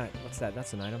 What's that? What's that?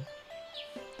 That's an item.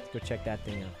 Let's go check that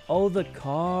thing out. Oh, the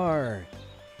car.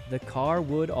 The car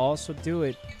would also do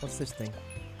it. What's this thing?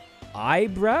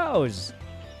 Eyebrows.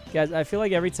 Guys, I feel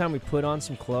like every time we put on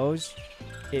some clothes,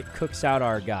 it cooks out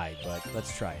our guy, but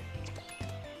let's try it.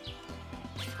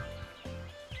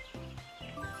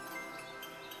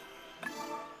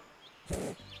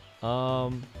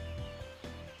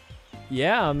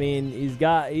 Yeah, I mean, he's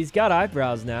got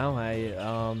eyebrows now.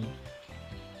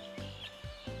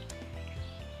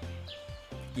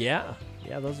 Yeah,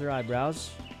 those are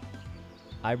eyebrows.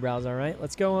 Eyebrows, all right.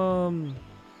 Let's go,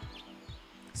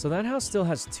 so that house still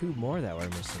has 2 more that we're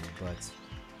missing,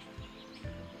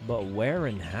 but where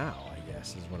and how, I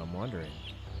guess, is what I'm wondering.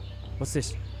 What's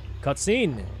this?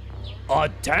 Cutscene. A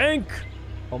tank!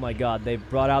 Oh my God, they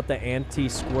brought out the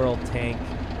anti-squirrel tank.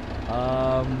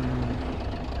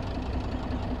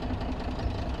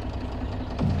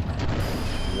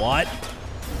 What?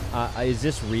 Is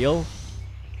this real?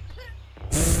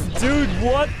 Dude,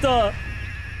 what the?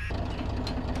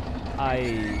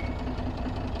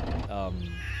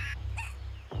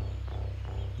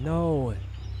 No.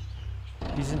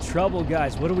 He's in trouble,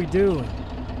 guys. What do we do?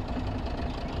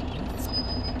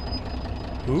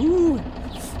 Who?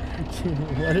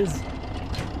 What is...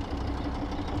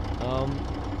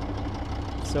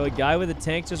 So a guy with a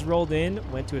tank just rolled in,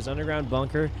 went to his underground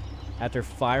bunker after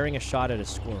firing a shot at a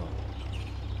squirrel.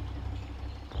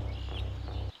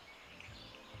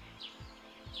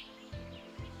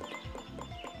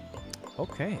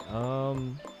 Okay,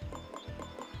 well,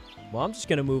 I'm just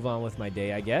gonna move on with my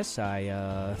day, I guess. I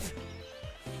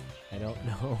don't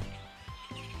know.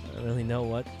 I don't really know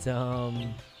what, yeah,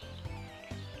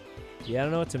 I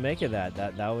don't know what to make of that.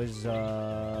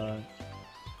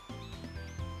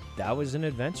 That was an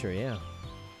adventure, yeah.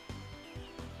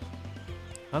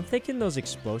 I'm thinking those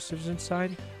explosives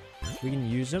inside, we can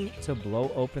use them to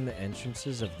blow open the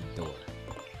entrances of the door.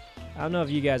 I don't know if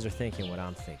you guys are thinking what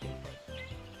I'm thinking, but...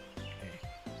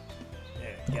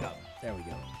 There, get up. There we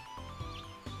go.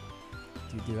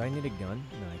 Dude, do I need a gun?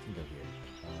 No, I can go here.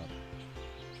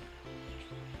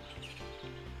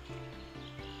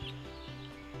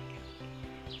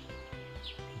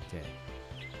 Okay.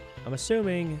 I'm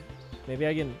assuming maybe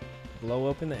I can blow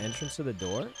open the entrance of the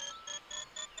door.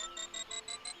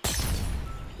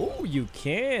 Oh, you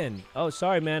can. Oh,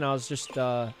 sorry, man. I was just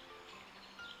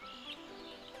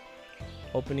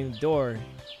opening the door.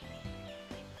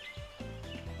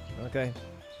 Okay.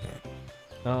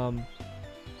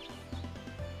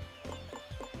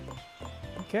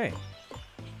 Okay.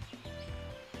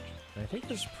 I think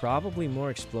there's probably more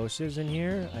explosives in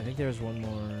here. I think there's one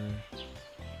more.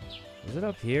 Is it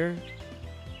up here?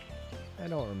 I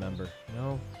don't remember.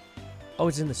 No. Oh,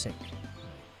 it's in the sink.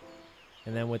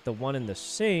 And then with the one in the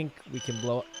sink, we can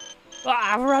blow up.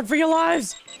 Ah, run for your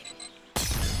lives!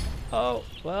 Oh,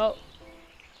 well.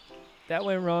 That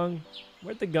went wrong.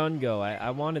 Where'd the gun go?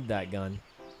 I wanted that gun.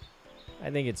 I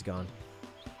think it's gone.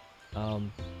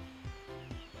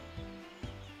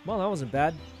 Well, that wasn't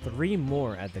bad. 3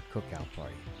 more at the cookout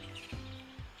party.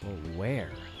 Well,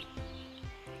 where?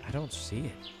 I don't see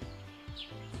it.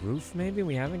 Roof, maybe?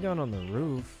 We haven't gone on the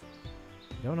roof.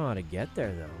 We don't know how to get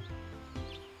there, though.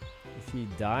 If you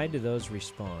die, do those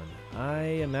respawn? I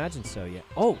imagine so, yeah.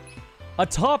 Oh! A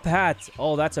top hat!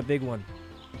 Oh, that's a big one.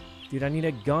 Dude, I need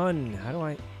a gun. How do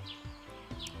I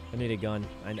need a gun.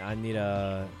 I need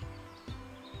a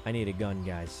gun,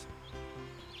 guys.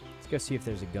 Let's go see if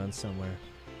there's a gun somewhere.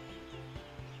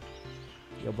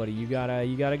 Yo, buddy, you got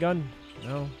a gun?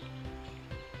 No.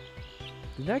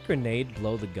 Did that grenade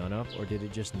blow the gun up, or did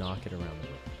it just knock it around the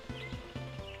room?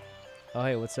 Oh,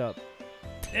 hey, what's up?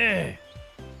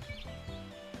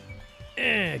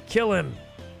 Kill him.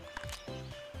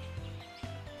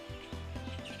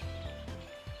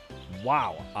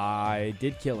 Wow, I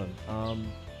did kill him.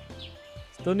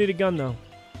 Still need a gun, though.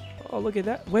 Oh, look at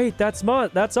that. Wait, that's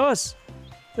us.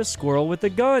 The squirrel with the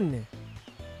gun.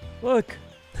 Look.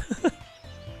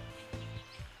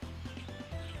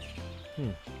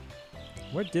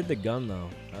 Where did the gun, though?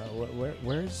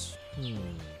 Where's...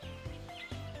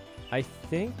 I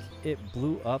think it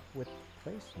blew up with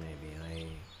place, maybe.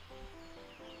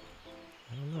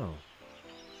 I don't know.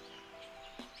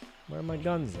 Where are my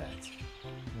guns at?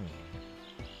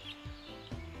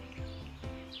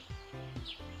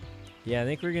 Yeah, I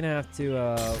think we're gonna have to,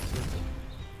 what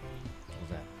was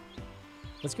that?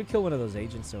 Let's go kill one of those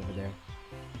agents over there.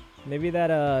 Maybe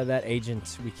that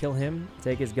agent, we kill him,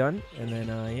 take his gun, and then,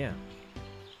 yeah.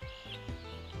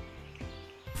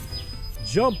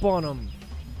 Jump on him!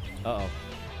 Uh-oh.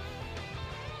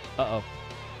 Uh-oh.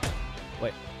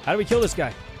 Wait, how do we kill this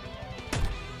guy?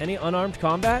 Any unarmed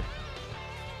combat?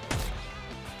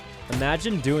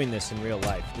 Imagine doing this in real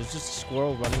life. There's just a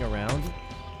squirrel running around.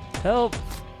 Help!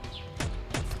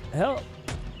 Help!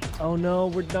 Oh no,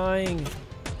 we're dying.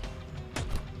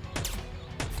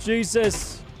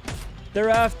 Jesus! They're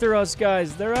after us,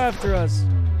 guys. They're after us.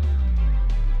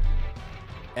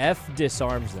 F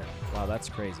disarms them. Wow, that's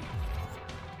crazy.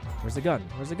 Where's the gun?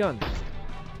 Where's the gun?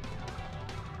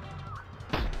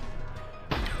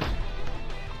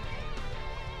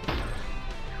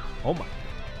 Oh my.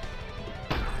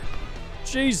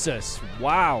 Jesus.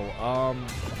 Wow.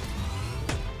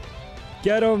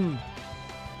 Get him.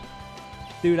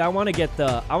 Dude, I want to get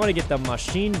the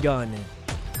machine gun.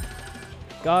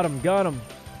 Got him. Got him.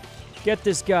 Get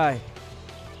this guy.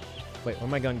 Wait, where'd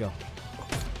my gun go?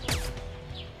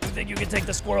 You think you can take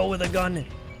the squirrel with a gun?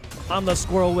 I'm the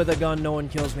squirrel with a gun. No one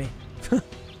kills me. Oh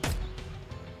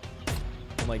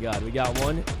my god, we got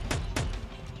one.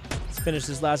 Let's finish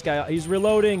this last guy. He's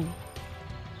reloading.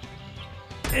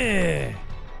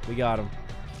 We got him.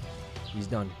 He's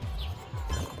done.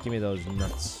 Give me those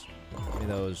nuts. Give me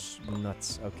those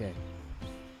nuts. Okay.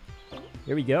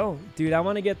 Here we go. Dude, I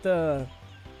want to get the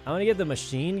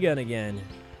machine gun again.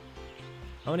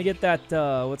 I want to get that,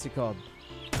 what's it called?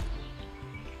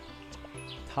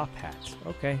 Top hat.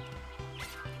 Okay.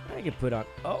 I could put on...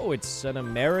 Oh, it's an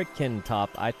American top.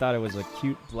 I thought it was a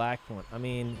cute black one. I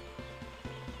mean...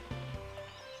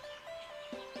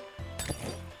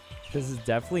 This is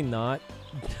definitely not...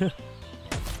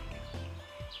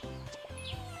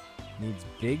 Needs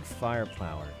big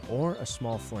firepower or a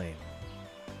small flame.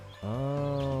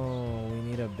 Oh, we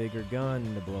need a bigger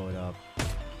gun to blow it up.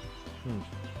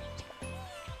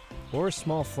 Or a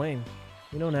small flame.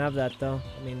 We don't have that, though.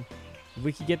 I mean... If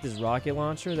we could get this rocket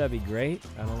launcher, that'd be great.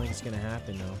 I don't think it's gonna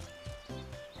happen,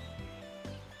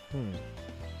 though.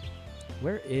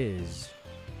 Where is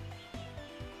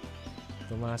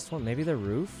the last one? Maybe the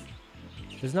roof?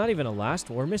 There's not even a last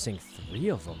one. We're missing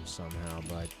 3 of them somehow,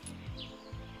 but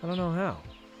I don't know how.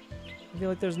 I feel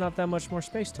like there's not that much more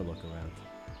space to look around.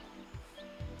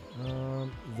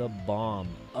 The bomb.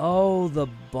 Oh, the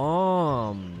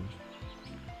bomb.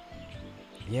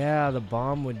 Yeah, the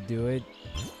bomb would do it.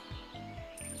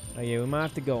 Oh yeah, we might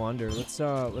have to go under. Let's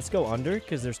go under,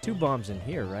 because there's 2 bombs in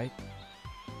here, right?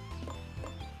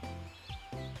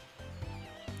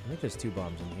 I think there's 2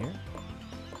 bombs in here.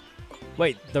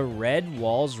 Wait, the red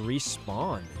walls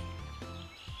respawn.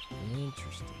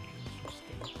 Interesting.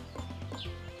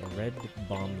 The red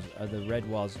bombs, the red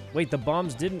walls. Wait, the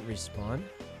bombs didn't respawn.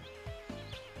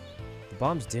 The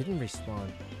bombs didn't respawn.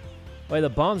 Wait, the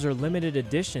bombs are limited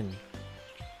edition.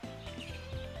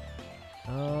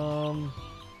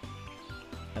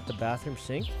 At the bathroom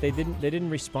sink? They didn't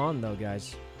respawn though,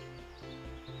 guys.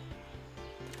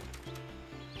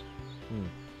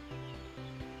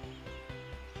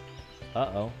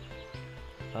 Uh-oh.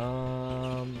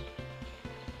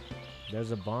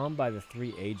 There's a bomb by the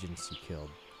 3 agents you killed.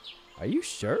 Are you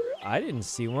sure? I didn't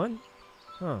see one.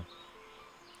 Huh.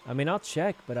 I mean, I'll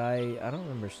check, but I don't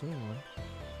remember seeing one.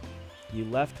 You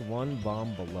left one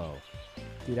bomb below.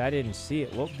 Dude, I didn't see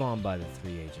it. What bomb by the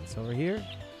 3 agents? Over here?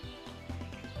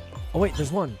 Oh, wait,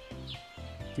 there's one.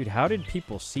 Dude, how did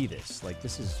people see this? Like,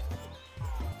 this is...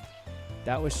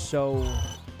 That was so...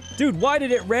 Dude, why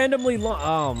did it randomly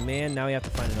oh, man. Now we have to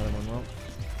find another one. Well...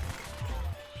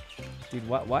 Dude,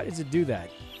 why does it do that?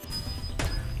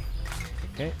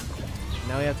 Okay.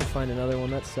 Now we have to find another one.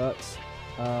 That sucks.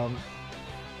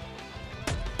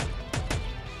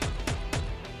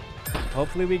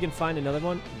 Hopefully we can find another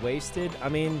one. Wasted. I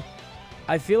mean,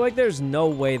 I feel like there's no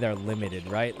way they're limited,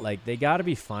 right? Like, they gotta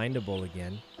be findable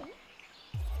again.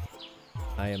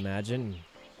 I imagine.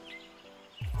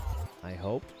 I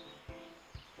hope.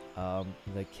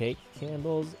 The cake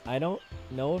candles. I don't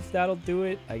know if that'll do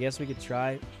it. I guess we could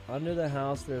try. Under the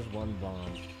house, there's one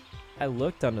bomb. I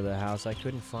looked under the house. I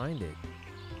couldn't find it.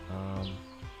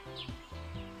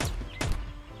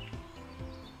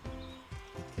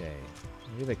 Okay.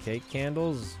 Maybe the cake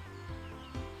candles.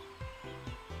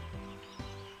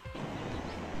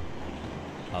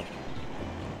 Up.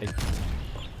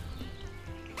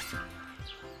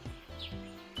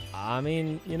 I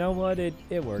mean, you know what?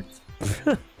 It worked.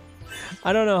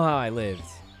 I don't know how I lived,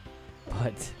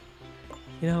 but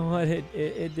you know what?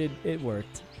 It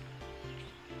worked.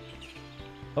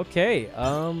 Okay,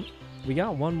 we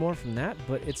got one more from that,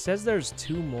 but it says there's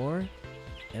 2 more,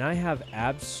 and I have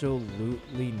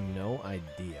absolutely no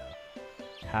idea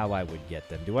how I would get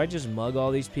them. Do I just mug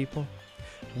all these people?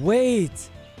 Wait!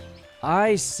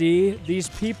 I see. These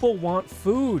people want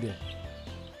food.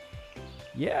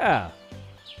 Yeah.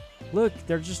 Look,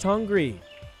 they're just hungry.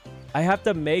 I have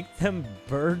to make them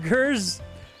burgers?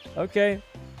 Okay.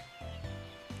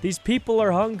 These people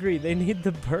are hungry. They need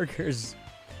the burgers.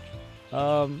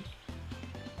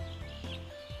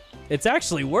 It's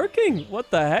actually working.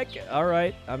 What the heck? All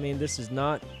right. I mean, this is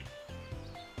not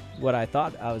what I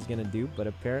thought I was going to do, but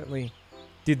apparently...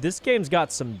 Dude, this game's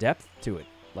got some depth to it.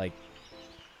 Like,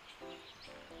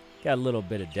 got a little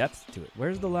bit of depth to it.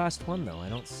 Where's the last one, though? I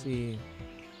don't see...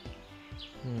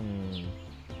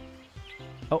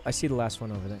 Oh, I see the last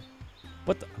one over there.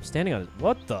 What the? I'm standing on it.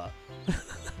 What the?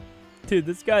 Dude,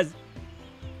 this guy's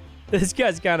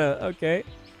kind of... Okay.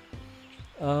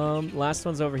 Last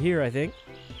one's over here, I think.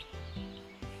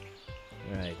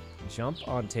 All right. Jump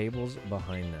on tables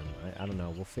behind them. I don't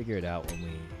know. We'll figure it out when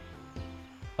we...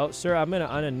 Oh, sir, I'm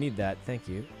gonna need that. Thank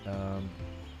you.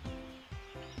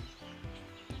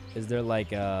 Is there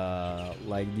like, do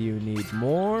you need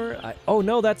more? Oh,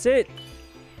 no, that's it.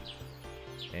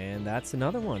 And that's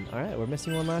another one. All right, we're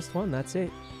missing one last one. That's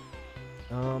it.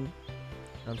 I'm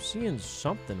seeing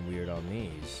something weird on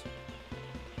these.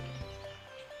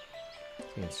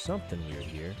 Seeing something weird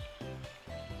here.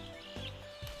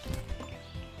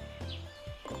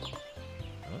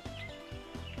 Huh?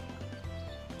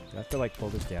 Do I have to, like, pull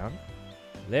this down?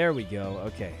 There we go.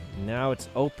 Okay, now it's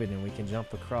open and we can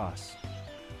jump across.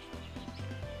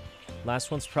 Last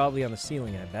one's probably on the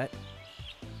ceiling, I bet.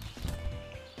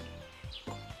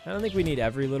 I don't think we need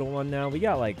every little one now. We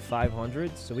got like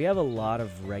 500, so we have a lot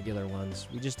of regular ones.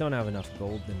 We just don't have enough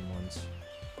golden ones.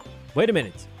 Wait a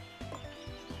minute.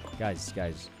 Guys.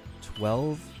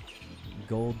 12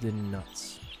 golden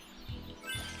nuts.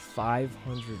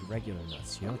 500 regular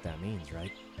nuts. You know what that means,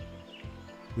 right?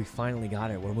 We finally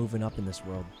got it. We're moving up in this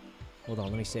world. Hold on,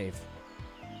 let me save.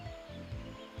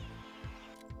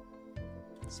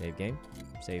 Save game.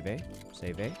 Save A.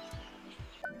 Save A.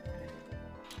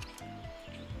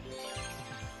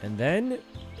 And then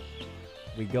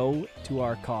we go to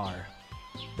our car.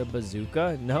 The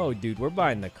bazooka? No, dude, we're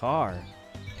buying the car.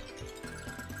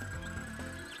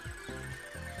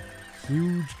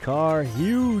 Huge car,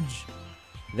 huge.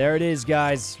 There it is,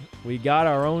 guys. We got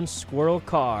our own squirrel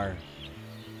car.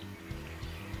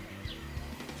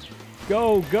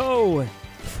 Go, go.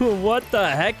 What the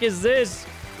heck is this?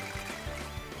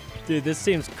 Dude, this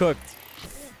seems cooked.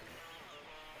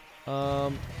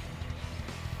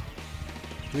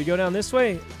 Do we go down this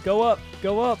way? Go up,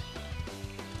 go up.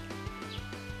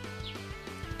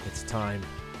 It's time.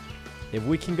 If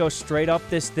we can go straight up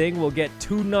this thing, we'll get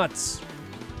 2 nuts.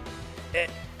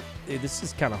 Dude, this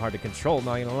is kind of hard to control,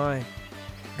 not gonna lie.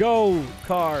 Go,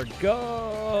 car,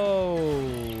 go!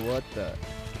 What the?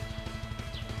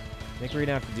 I think we're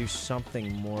gonna have to do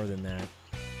something more than that.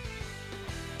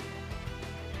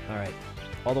 All right.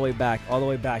 All the way back. All the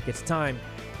way back. It's time.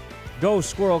 Go,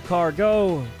 squirrel car,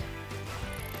 go!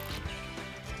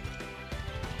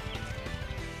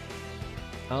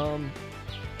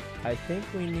 I think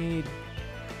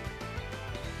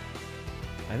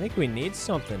we need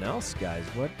something else, guys.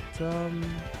 What,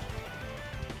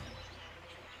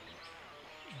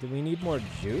 do we need more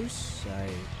juice?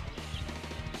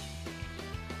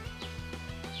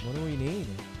 What do we need?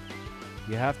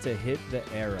 You have to hit the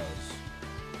arrows.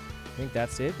 I think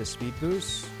that's it, the speed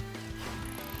boost.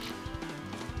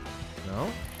 No?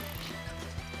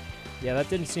 Yeah, that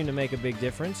didn't seem to make a big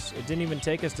difference. It didn't even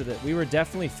take us to the... We were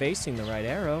definitely facing the right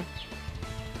arrow.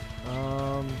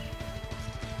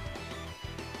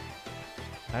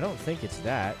 I don't think it's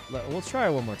that. We'll try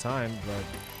it one more time, but...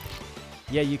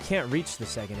 Yeah, you can't reach the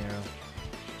second arrow.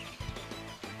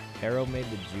 Arrow made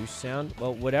the juice sound.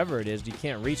 Well, whatever it is, you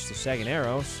can't reach the second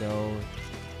arrow, so...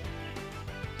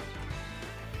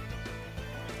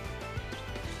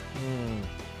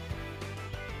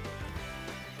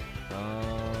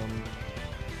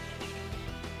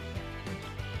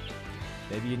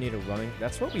 Maybe you need a running...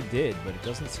 That's what we did, but it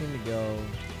doesn't seem to go...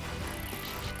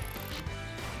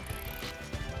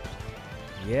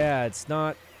 Yeah, it's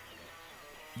not...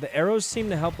 The arrows seem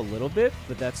to help a little bit,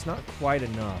 but that's not quite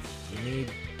enough. We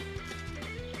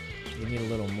need a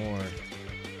little more.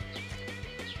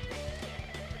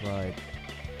 Like...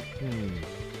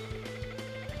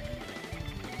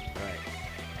 Right.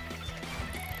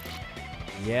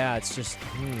 Yeah, it's just...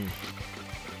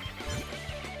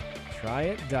 Try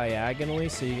it diagonally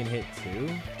so you can hit 2.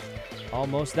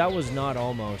 Almost. That was not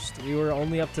almost. We were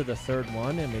only up to the third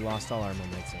one, and we lost all our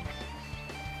momentum.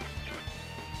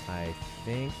 I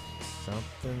think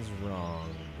something's wrong,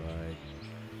 but...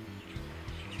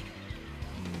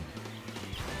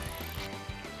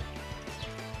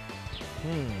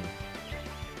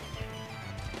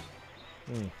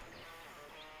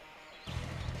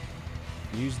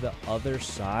 Use the other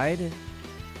side?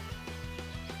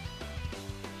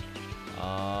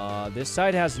 This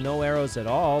side has no arrows at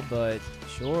all, but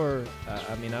sure.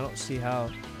 I mean, I don't see how...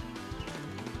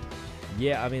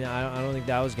 Yeah, I mean, I don't think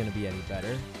that was going to be any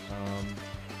better.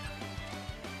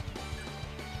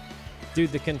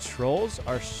 Dude, the controls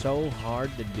are so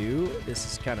hard to do. This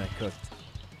is kind of cooked.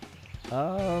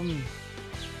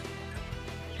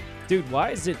 Dude,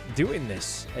 why is it doing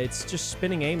this? It's just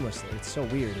spinning aimlessly. It's so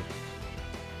weird.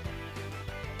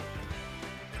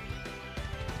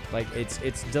 Like,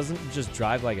 it doesn't just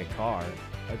drive like a car.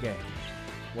 Okay.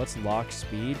 What's lock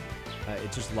speed?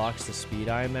 It just locks the speed,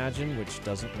 I imagine, which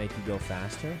doesn't make you go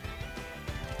faster.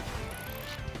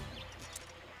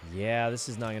 Yeah, this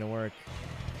is not going to work.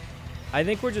 I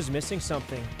think we're just missing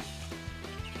something.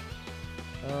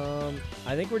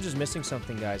 I think we're just missing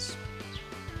something, guys.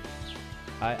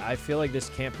 I feel like this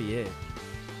can't be it.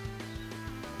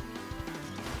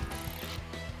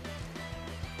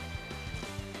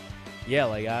 Yeah,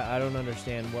 like, I don't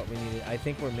understand what we needed. I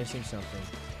think we're missing something.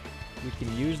 We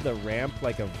can use the ramp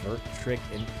like a vert trick.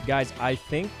 And guys, I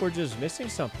think we're just missing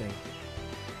something.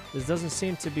 This doesn't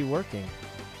seem to be working.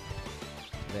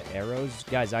 The arrows.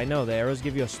 Guys, I know the arrows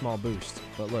give you a small boost.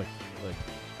 But look.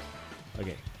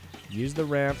 Okay. Use the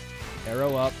ramp.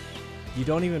 Arrow up. You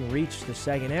don't even reach the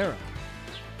second arrow.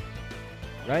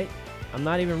 Right? I'm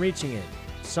not even reaching it.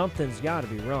 Something's got to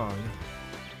be wrong.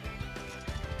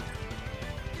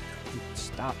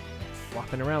 Stop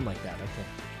flopping around like that. Okay.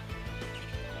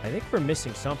 I think we're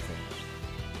missing something.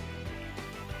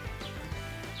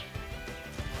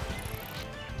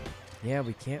 Yeah,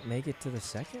 we can't make it to the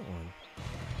second one.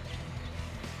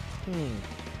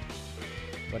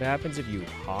 What happens if you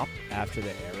hop after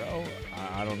the arrow?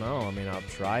 I don't know. I mean, I'll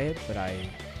try it, but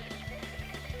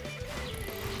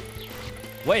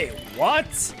Wait,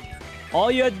 what?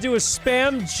 All you had to do was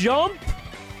spam jump?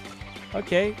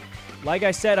 Okay. Like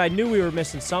I said, I knew we were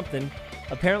missing something.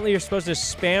 Apparently, you're supposed to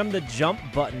spam the jump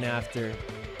button after.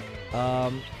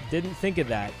 Didn't think of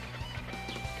that.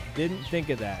 Didn't think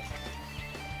of that.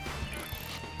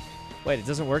 Wait, it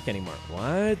doesn't work anymore.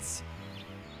 What?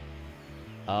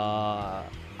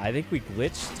 I think we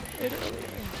glitched it earlier.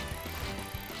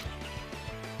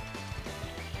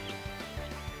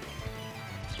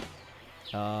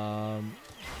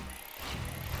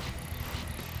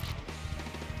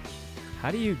 How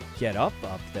do you get up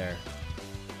there?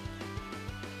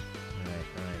 All right.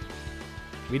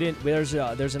 We didn't. There's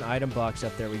an item box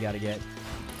up there we gotta get.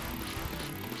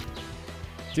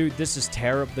 Dude, this is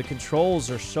terrible. The controls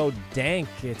are so dank.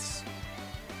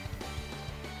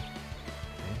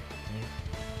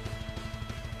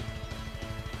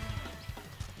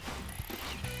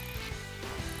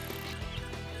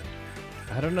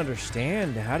 I don't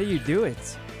understand. How do you do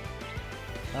it?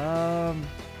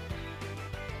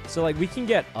 So, like, we can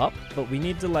get up, but we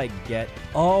need to, like, get...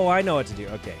 Oh, I know what to do.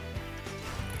 Okay.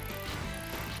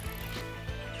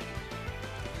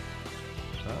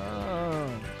 I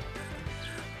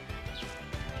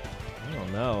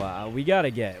don't know. We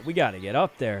gotta get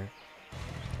up there.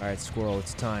 All right, Squirrel,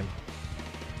 it's time.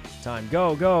 It's time.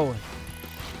 Go, go.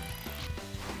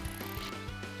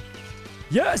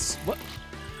 Yes! What?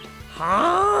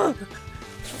 Huh?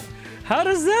 How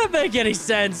does that make any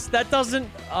sense? That doesn't,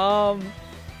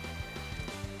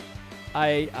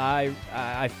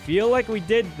 I feel like we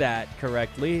did that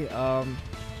correctly.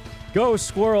 Go,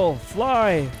 Squirrel,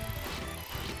 fly.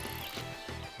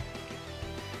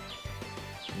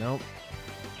 Nope.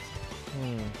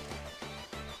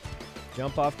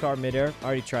 Jump off car midair.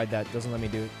 Already tried that. Doesn't let me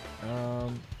do it.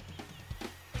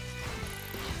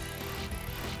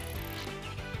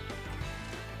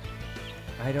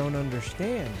 I don't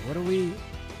understand. What do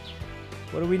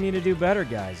we need to do better,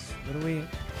 guys? What do we...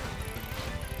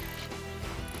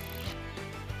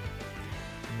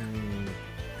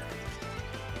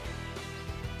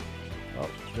 Oh,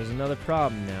 there's another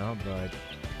problem now, but...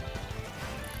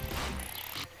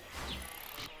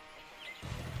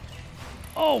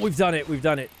 Oh, we've done it. We've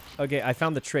done it. Okay, I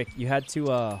found the trick. You had to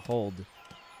hold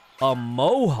a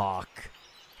mohawk.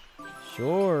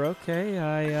 Sure, okay.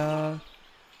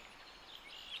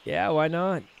 Yeah, why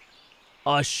not?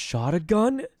 A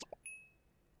shotgun?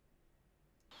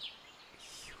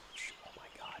 Huge. Oh my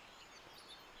god.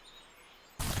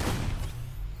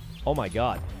 Oh my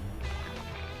god.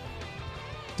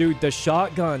 Dude, the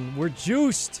shotgun. We're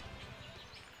juiced.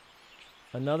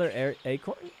 Another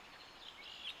acorn?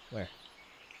 Where?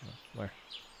 Where?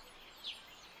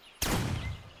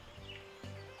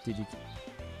 Dude,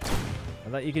 I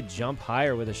thought you could jump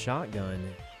higher with a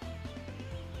shotgun.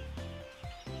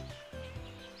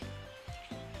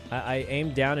 I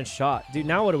aimed down and shot. Dude,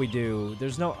 now what do we do?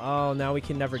 There's no... Oh, now we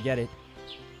can never get it.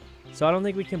 So I don't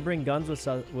think we can bring guns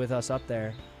with us up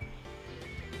there.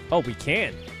 Oh, we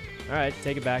can. All right,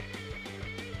 take it back.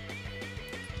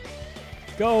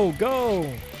 Go, go.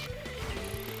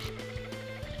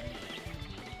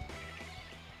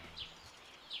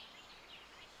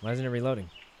 Why isn't it reloading?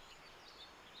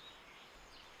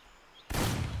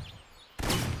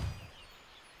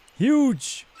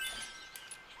 Huge.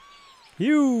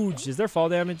 Huge. Is there fall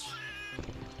damage?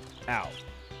 Ow.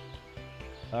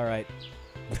 All right.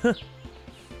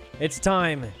 It's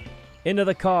time. Into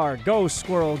the car. Go,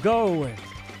 Squirrel. Go.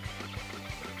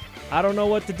 I don't know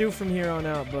what to do from here on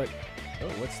out, but... Oh,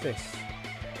 what's this?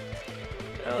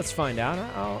 Well, let's find out.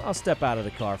 I'll step out of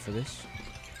the car for this.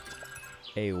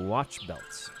 A watch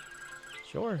belt.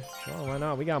 Sure. Sure, why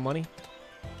not? We got money.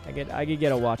 I could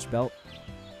get a watch belt.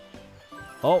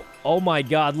 Oh my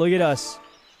god, look at us.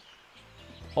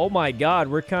 Oh my god,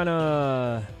 we're kind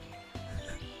of...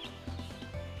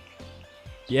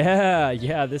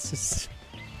 Yeah, this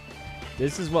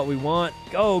is what we want.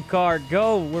 Go, car,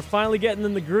 go. We're finally getting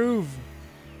in the groove.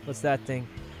 What's that thing?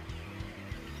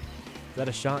 Is that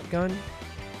a shotgun?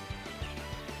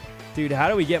 Dude, how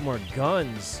do we get more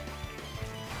guns?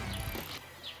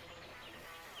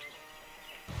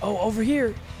 Oh, over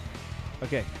here.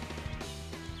 Okay.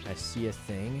 I see a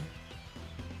thing.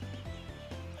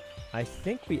 I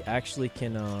think we actually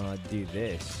can do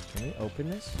this. Can we open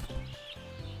this?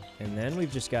 And then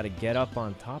we've just got to get up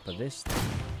on top of this thing.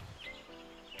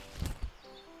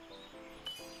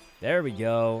 There we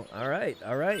go. All right.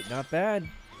 Not bad.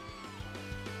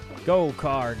 Go,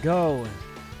 car, go.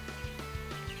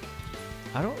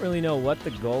 I don't really know what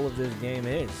the goal of this game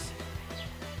is.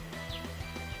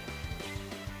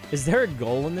 Is there a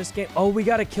goal in this game? Oh, we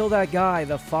got to kill that guy,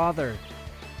 the father.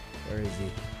 Where is he?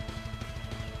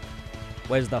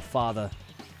 Where's the father?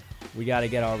 We got to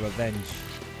get our revenge.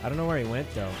 I don't know where he went,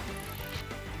 though.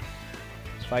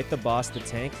 Fight the boss, the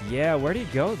tank. Yeah, where'd he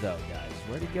go, though, guys?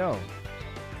 Where'd he go?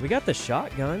 We got the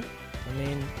shotgun. I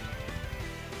mean...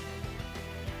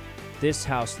 This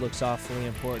house looks awfully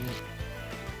important.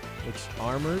 Looks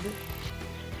armored.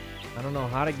 I don't know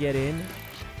how to get in.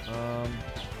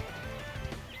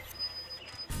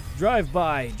 Drive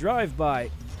by.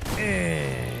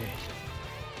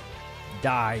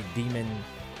 Die, demon.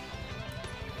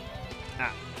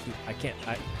 Ah, I can't.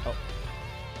 Oh.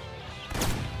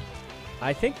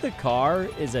 I think the car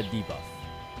is a debuff.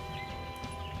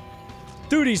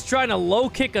 Dude, he's trying to low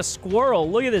kick a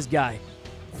squirrel. Look at this guy.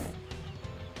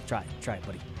 Try it,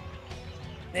 buddy.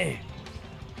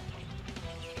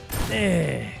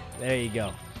 There you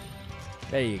go.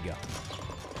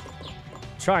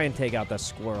 Try and take out the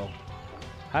squirrel.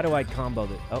 How do I combo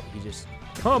this? Oh, you just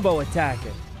combo attack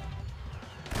it.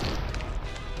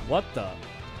 What the?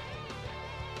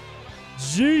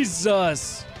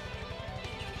 Jesus.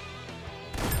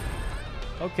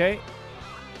 Okay.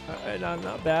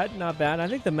 Not bad. Not bad. I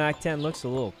think the Mac 10 looks a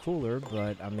little cooler,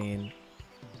 but I mean,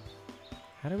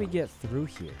 how do we get through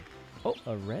here? Oh,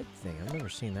 a red thing. I've never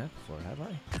seen that before, have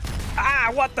I?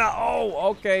 Ah, what the? Oh,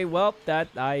 okay. Well,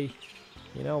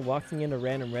 you know, walking into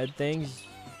random red things,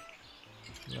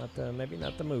 maybe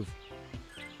not the move.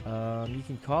 You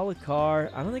can call a car.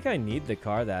 I don't think I need the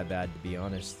car that bad, to be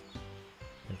honest.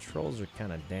 Controls are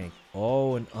kind of dank.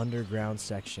 Oh, an underground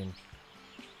section.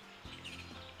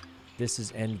 This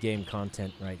is end game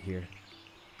content right here.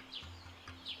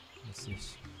 What's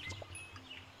this?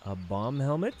 A bomb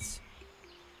helmet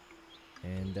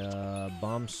and a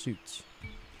bomb suit.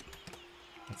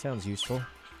 That sounds useful.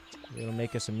 It'll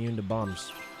make us immune to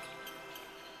bombs.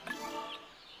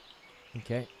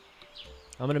 Okay.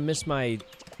 I'm gonna miss my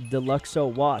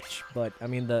Deluxo watch, but I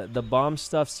mean the bomb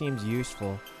stuff seems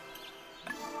useful.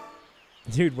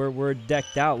 Dude, we're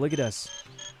decked out. Look at us.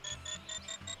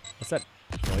 What's that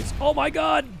noise? Oh my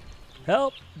god!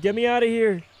 Help! Get me out of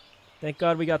here! Thank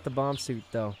God we got the bomb suit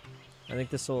though. I think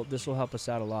this will help us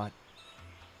out a lot.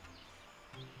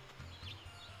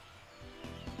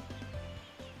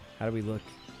 How do we look?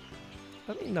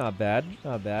 I mean, not bad,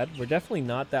 not bad. We're definitely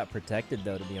not that protected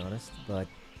though, to be honest, but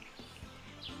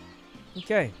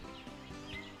okay.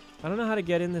 I don't know how to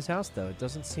get in this house though. It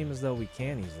doesn't seem as though we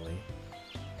can easily.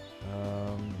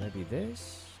 Maybe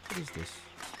this? What is this?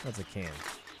 That's a can.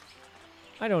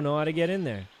 I don't know how to get in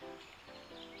there.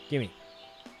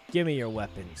 Gimme your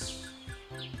weapons.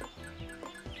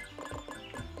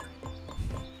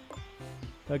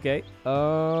 Okay. I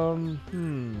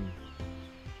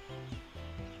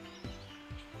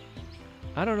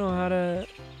don't know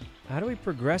how do we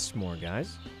progress more,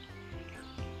 guys?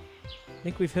 I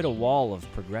think we've hit a wall of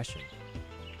progression.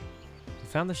 We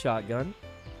found the shotgun.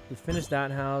 We finished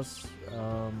that house.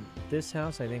 This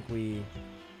house, I think we...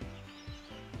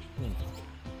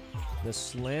 The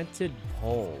slanted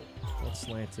pole. What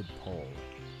slanted pole?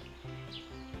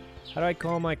 How do I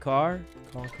call my car?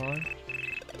 Call car?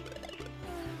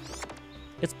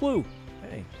 It's blue.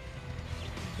 Hey.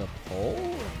 The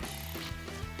pole?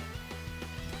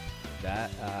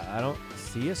 That, I don't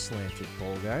see a slanted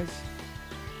pole, guys.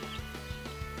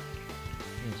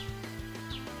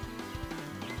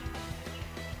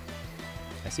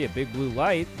 I see a big blue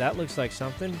light. That looks like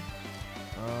something.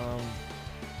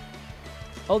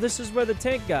 Oh, this is where the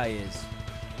tank guy is.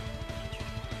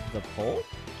 The pole?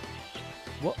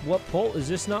 What pole? Is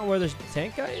this not where the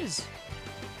tank guy is?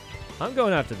 I'm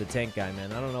going after the tank guy,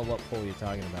 man. I don't know what pole you're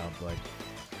talking about, but...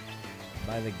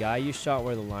 By the guy you shot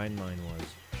where the line mine was.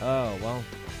 Oh, well.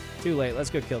 Too late. Let's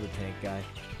go kill the tank guy.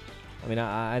 I mean,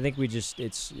 I think we just...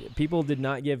 People did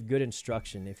not give good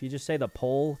instruction. If you just say the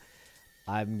pole,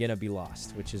 I'm gonna be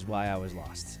lost, which is why I was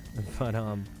lost. But,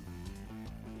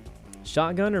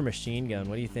 shotgun or machine gun?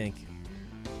 What do you think?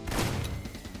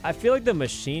 I feel like the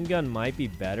machine gun might be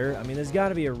better. I mean, there's got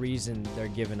to be a reason they're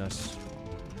giving us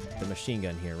the machine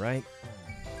gun here, right?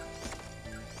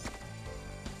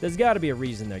 There's got to be a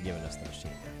reason they're giving us the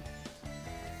machine gun.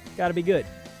 It's got to be good.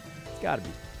 It's got to be.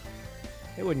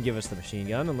 They wouldn't give us the machine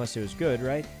gun unless it was good,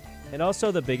 right? And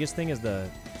also, the biggest thing is the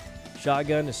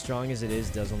shotgun, as strong as it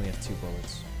is, does only have 2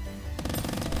 bullets.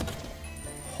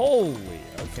 Holy,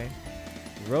 okay.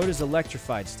 The road is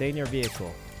electrified. Stay in your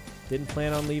vehicle. Didn't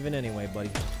plan on leaving anyway,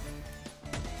 buddy.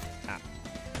 Ah.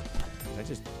 Did I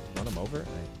just run him over?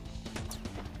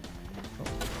 Oh,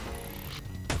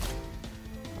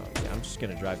 yeah, I'm just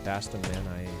going to drive past him,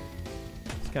 man.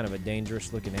 It's kind of a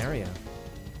dangerous looking area.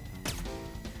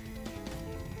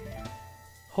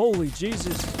 Holy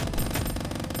Jesus.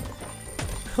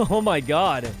 Oh my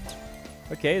god.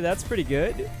 Okay, that's pretty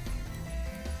good.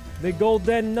 The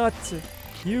golden nut.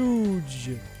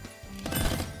 Huge.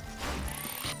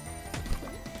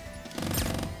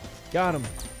 Got him.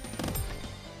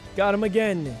 Got him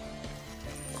again.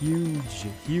 Huge.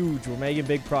 Huge. We're making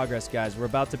big progress, guys. We're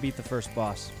about to beat the first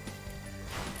boss.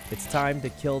 It's time to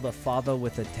kill the father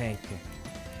with a tank.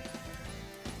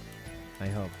 I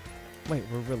hope. Wait,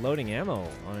 we're reloading ammo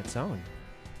on its own.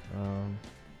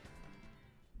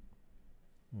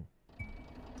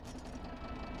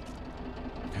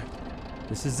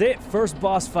 This is it. First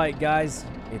boss fight, guys.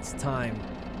 It's time.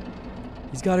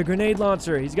 He's got a grenade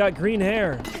launcher. He's got green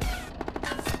hair.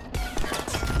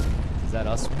 Is that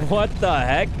us? What the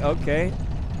heck? Okay.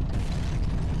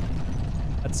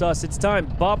 That's us. It's time.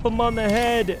 Bop him on the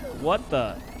head. What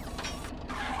the?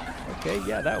 Okay,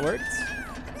 yeah, that worked.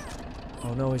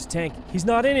 Oh no, his tank. He's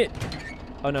not in it.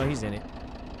 Oh, no, he's in it.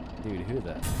 Dude, who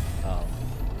the... Oh.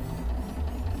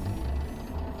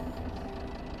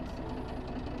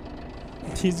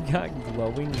 He's got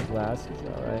glowing glasses.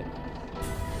 All right.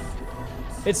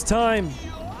 It's time.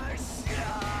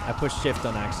 I pushed shift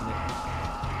on accident.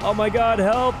 Oh, my God,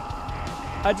 help.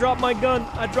 I dropped my gun.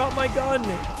 I dropped my gun.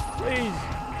 Please.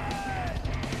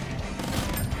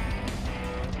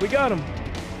 We got him.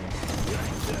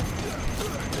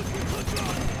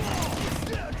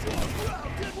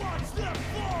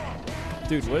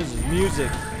 Dude, what is this music?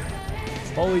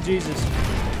 Holy Jesus.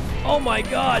 Oh my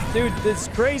God, dude, this is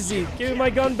crazy. Give me my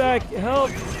gun back.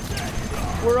 Help.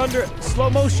 We're under slow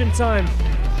motion time.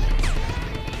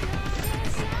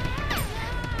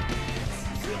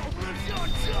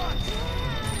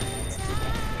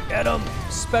 Get him.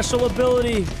 Special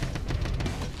ability.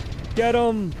 Get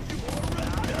him.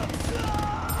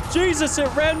 Jesus,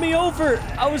 it ran me over.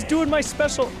 I was doing my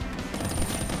special.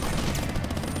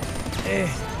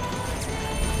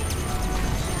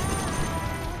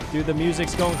 Dude, the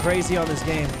music's going crazy on this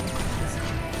game.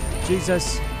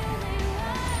 Jesus.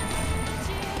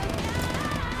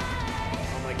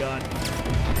 Oh my God.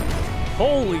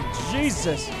 Holy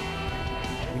Jesus.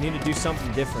 We need to do something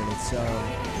different. It's,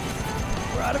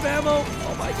 we're out of ammo.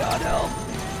 Oh my God, help.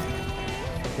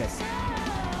 Okay.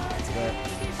 It's there.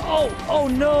 Oh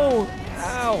no.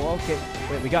 Ow, okay.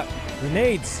 Wait, we got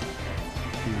grenades.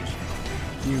 Huge.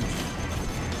 Huge.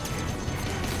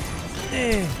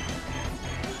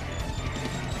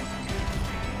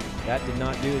 That did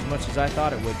not do as much as I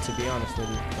thought it would, to be honest with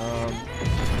you.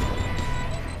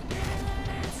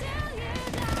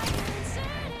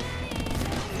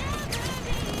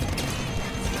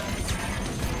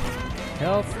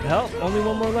 Help, help, only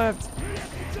one more left.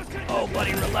 Oh,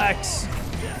 buddy, relax.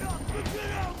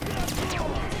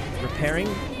 Repairing?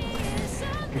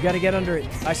 We gotta get under it.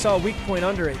 I saw a weak point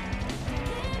under it.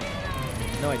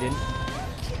 No, I didn't.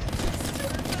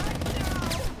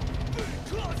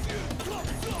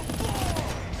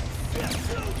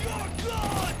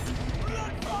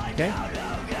 Okay.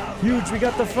 Huge, we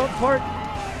got the front part.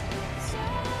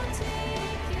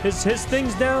 His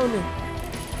thing's down.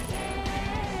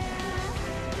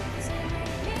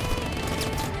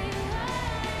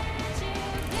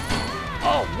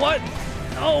 Oh, what?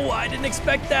 Oh, I didn't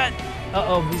expect that.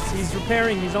 Uh-oh, he's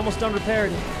repairing. He's almost done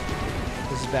repaired.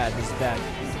 This is bad, this is bad.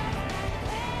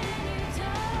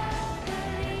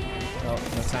 Oh,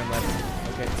 no time left.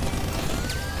 Okay.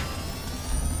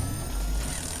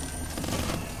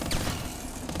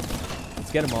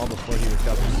 Get him all before he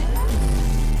recovers.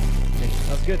 Okay,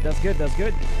 that's good, that's good, that's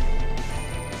good.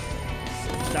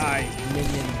 Die,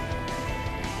 minion.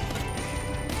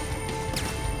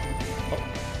 Oh.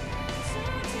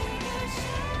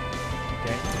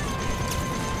 Okay.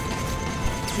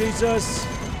 Jesus.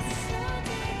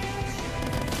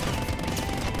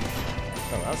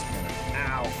 Oh, that was kind of...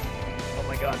 Ow. Oh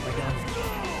my God, my God.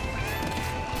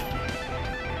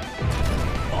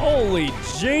 Holy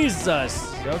Jesus.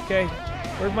 Okay.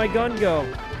 Where'd my gun go?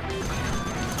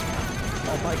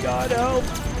 Oh my God, help!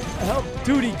 Help!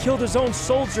 Dude, he killed his own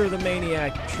soldier, the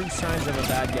maniac. True signs of a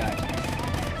bad guy.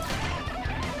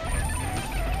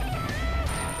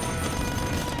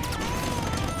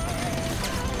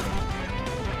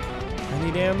 I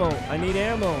need ammo. I need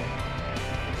ammo.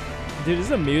 Dude, is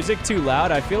the music too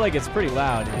loud? I feel like it's pretty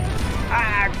loud.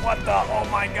 Ah, what the? Oh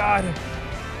my God.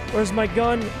 Where's my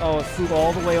gun? Oh, it flew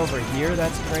all the way over here?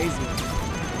 That's crazy.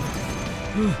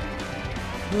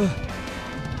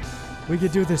 We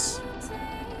could do this.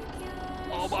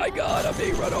 Oh my God, I'm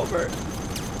being run over.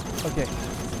 Okay.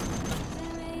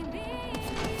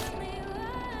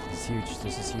 This is huge.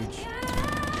 This is huge.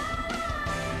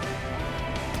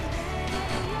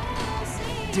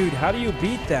 Dude, how do you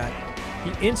beat that?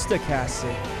 He insta-casts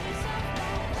it.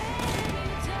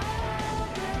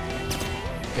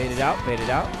 Bait it out, bait it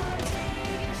out.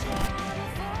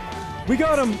 We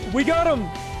got him! We got him!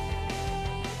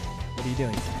 What are you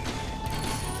doing?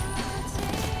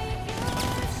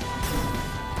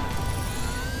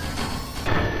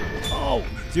 Oh,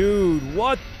 dude,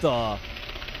 what the?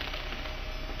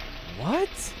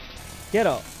 What? Get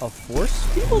a force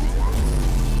field?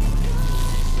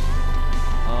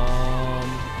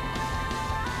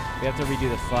 We have to redo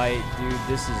the fight. Dude,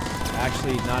 this is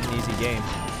actually not an easy game.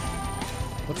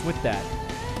 What's with that?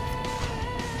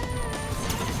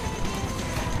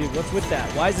 Dude, what's with that?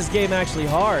 Why is this game actually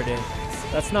hard?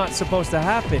 That's not supposed to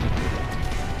happen.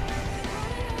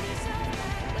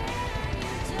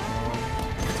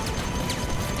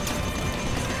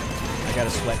 I gotta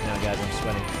sweat now, guys. I'm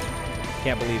sweating.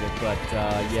 Can't believe it, but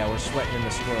yeah, we're sweating in the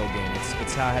Squirrel game.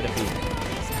 It's how it had to be.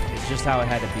 It's just how it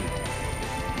had to be.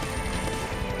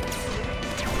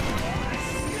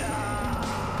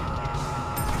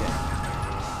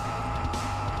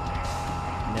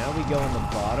 Now we go on the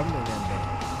bottom and then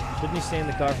bang. Shouldn't he stay in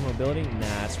the car for mobility?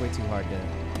 Nah, it's way too hard to...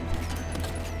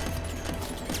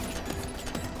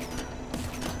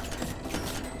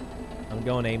 I'm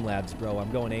going aim labs, bro.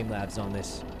 I'm going aim labs on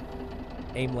this.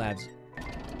 Aim labs.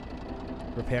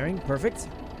 Repairing. Perfect.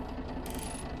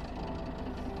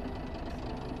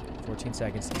 14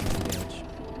 seconds to do damage.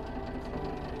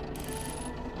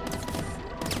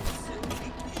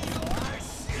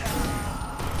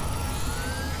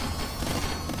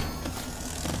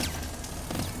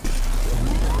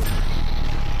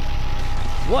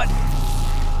 What?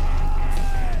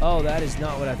 Oh, that is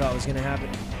not what I thought was going to happen.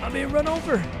 I'm being run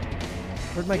over.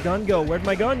 Where'd my gun go? Where'd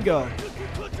my gun go?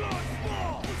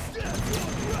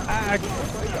 Ah,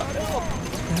 oh my god, help.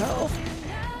 Help.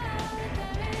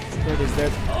 There it is,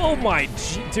 there. Oh my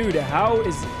dude, how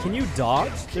is... Can you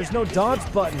dodge? There's no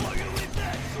dodge button.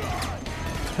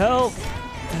 Help.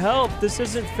 Help. This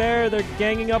isn't fair. They're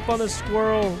ganging up on the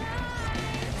squirrel.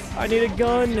 I need a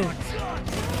gun.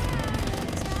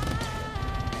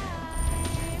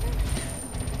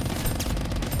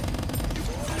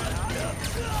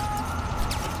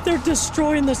 They're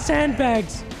destroying the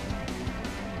sandbags.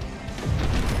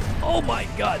 Oh my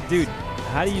god, dude.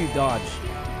 How do you dodge?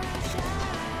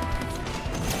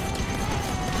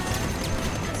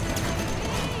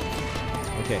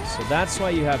 Okay, so that's why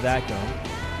you have that gun.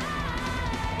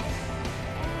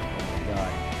 Oh my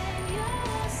god.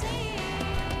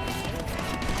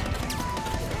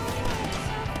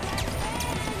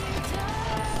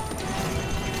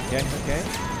 Okay, okay.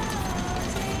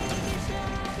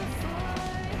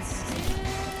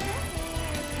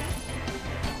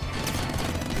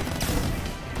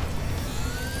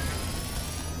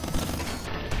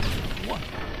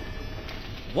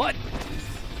 What?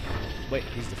 Wait,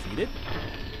 he's defeated?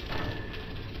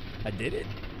 I did it?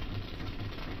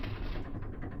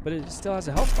 But it still has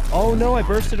a health bar. Oh no, I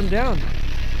bursted him down.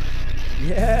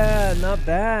 Yeah, not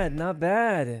bad, not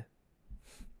bad.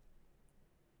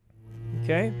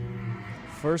 Okay.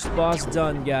 First boss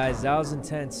done, guys. That was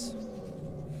intense.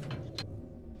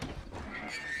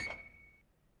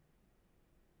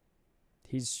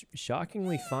 He's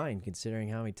shockingly fine considering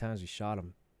how many times we shot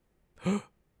him.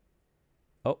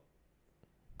 Oh.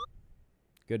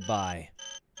 Goodbye,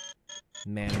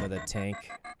 man with a tank.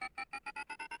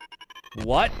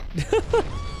 What?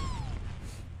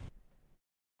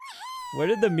 Where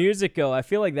did the music go? I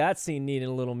feel like that scene needed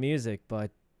a little music,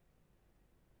 but...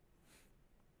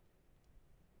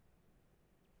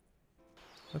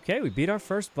 Okay, we beat our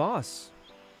first boss.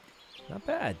 Not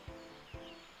bad.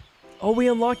 Oh, we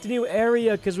unlocked a new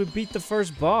area because we beat the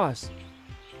first boss.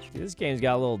 Dude, this game's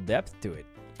got a little depth to it.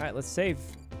 Alright, let's save.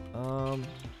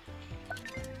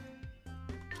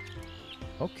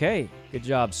 Okay. Good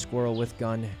job, squirrel with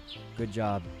gun. Good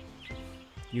job.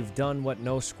 You've done what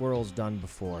no squirrel's done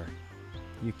before.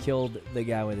 You killed the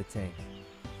guy with a tank.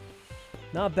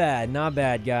 Not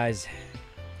bad, guys.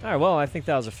 Alright, well, I think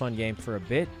that was a fun game for a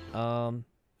bit.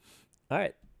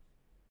 Alright,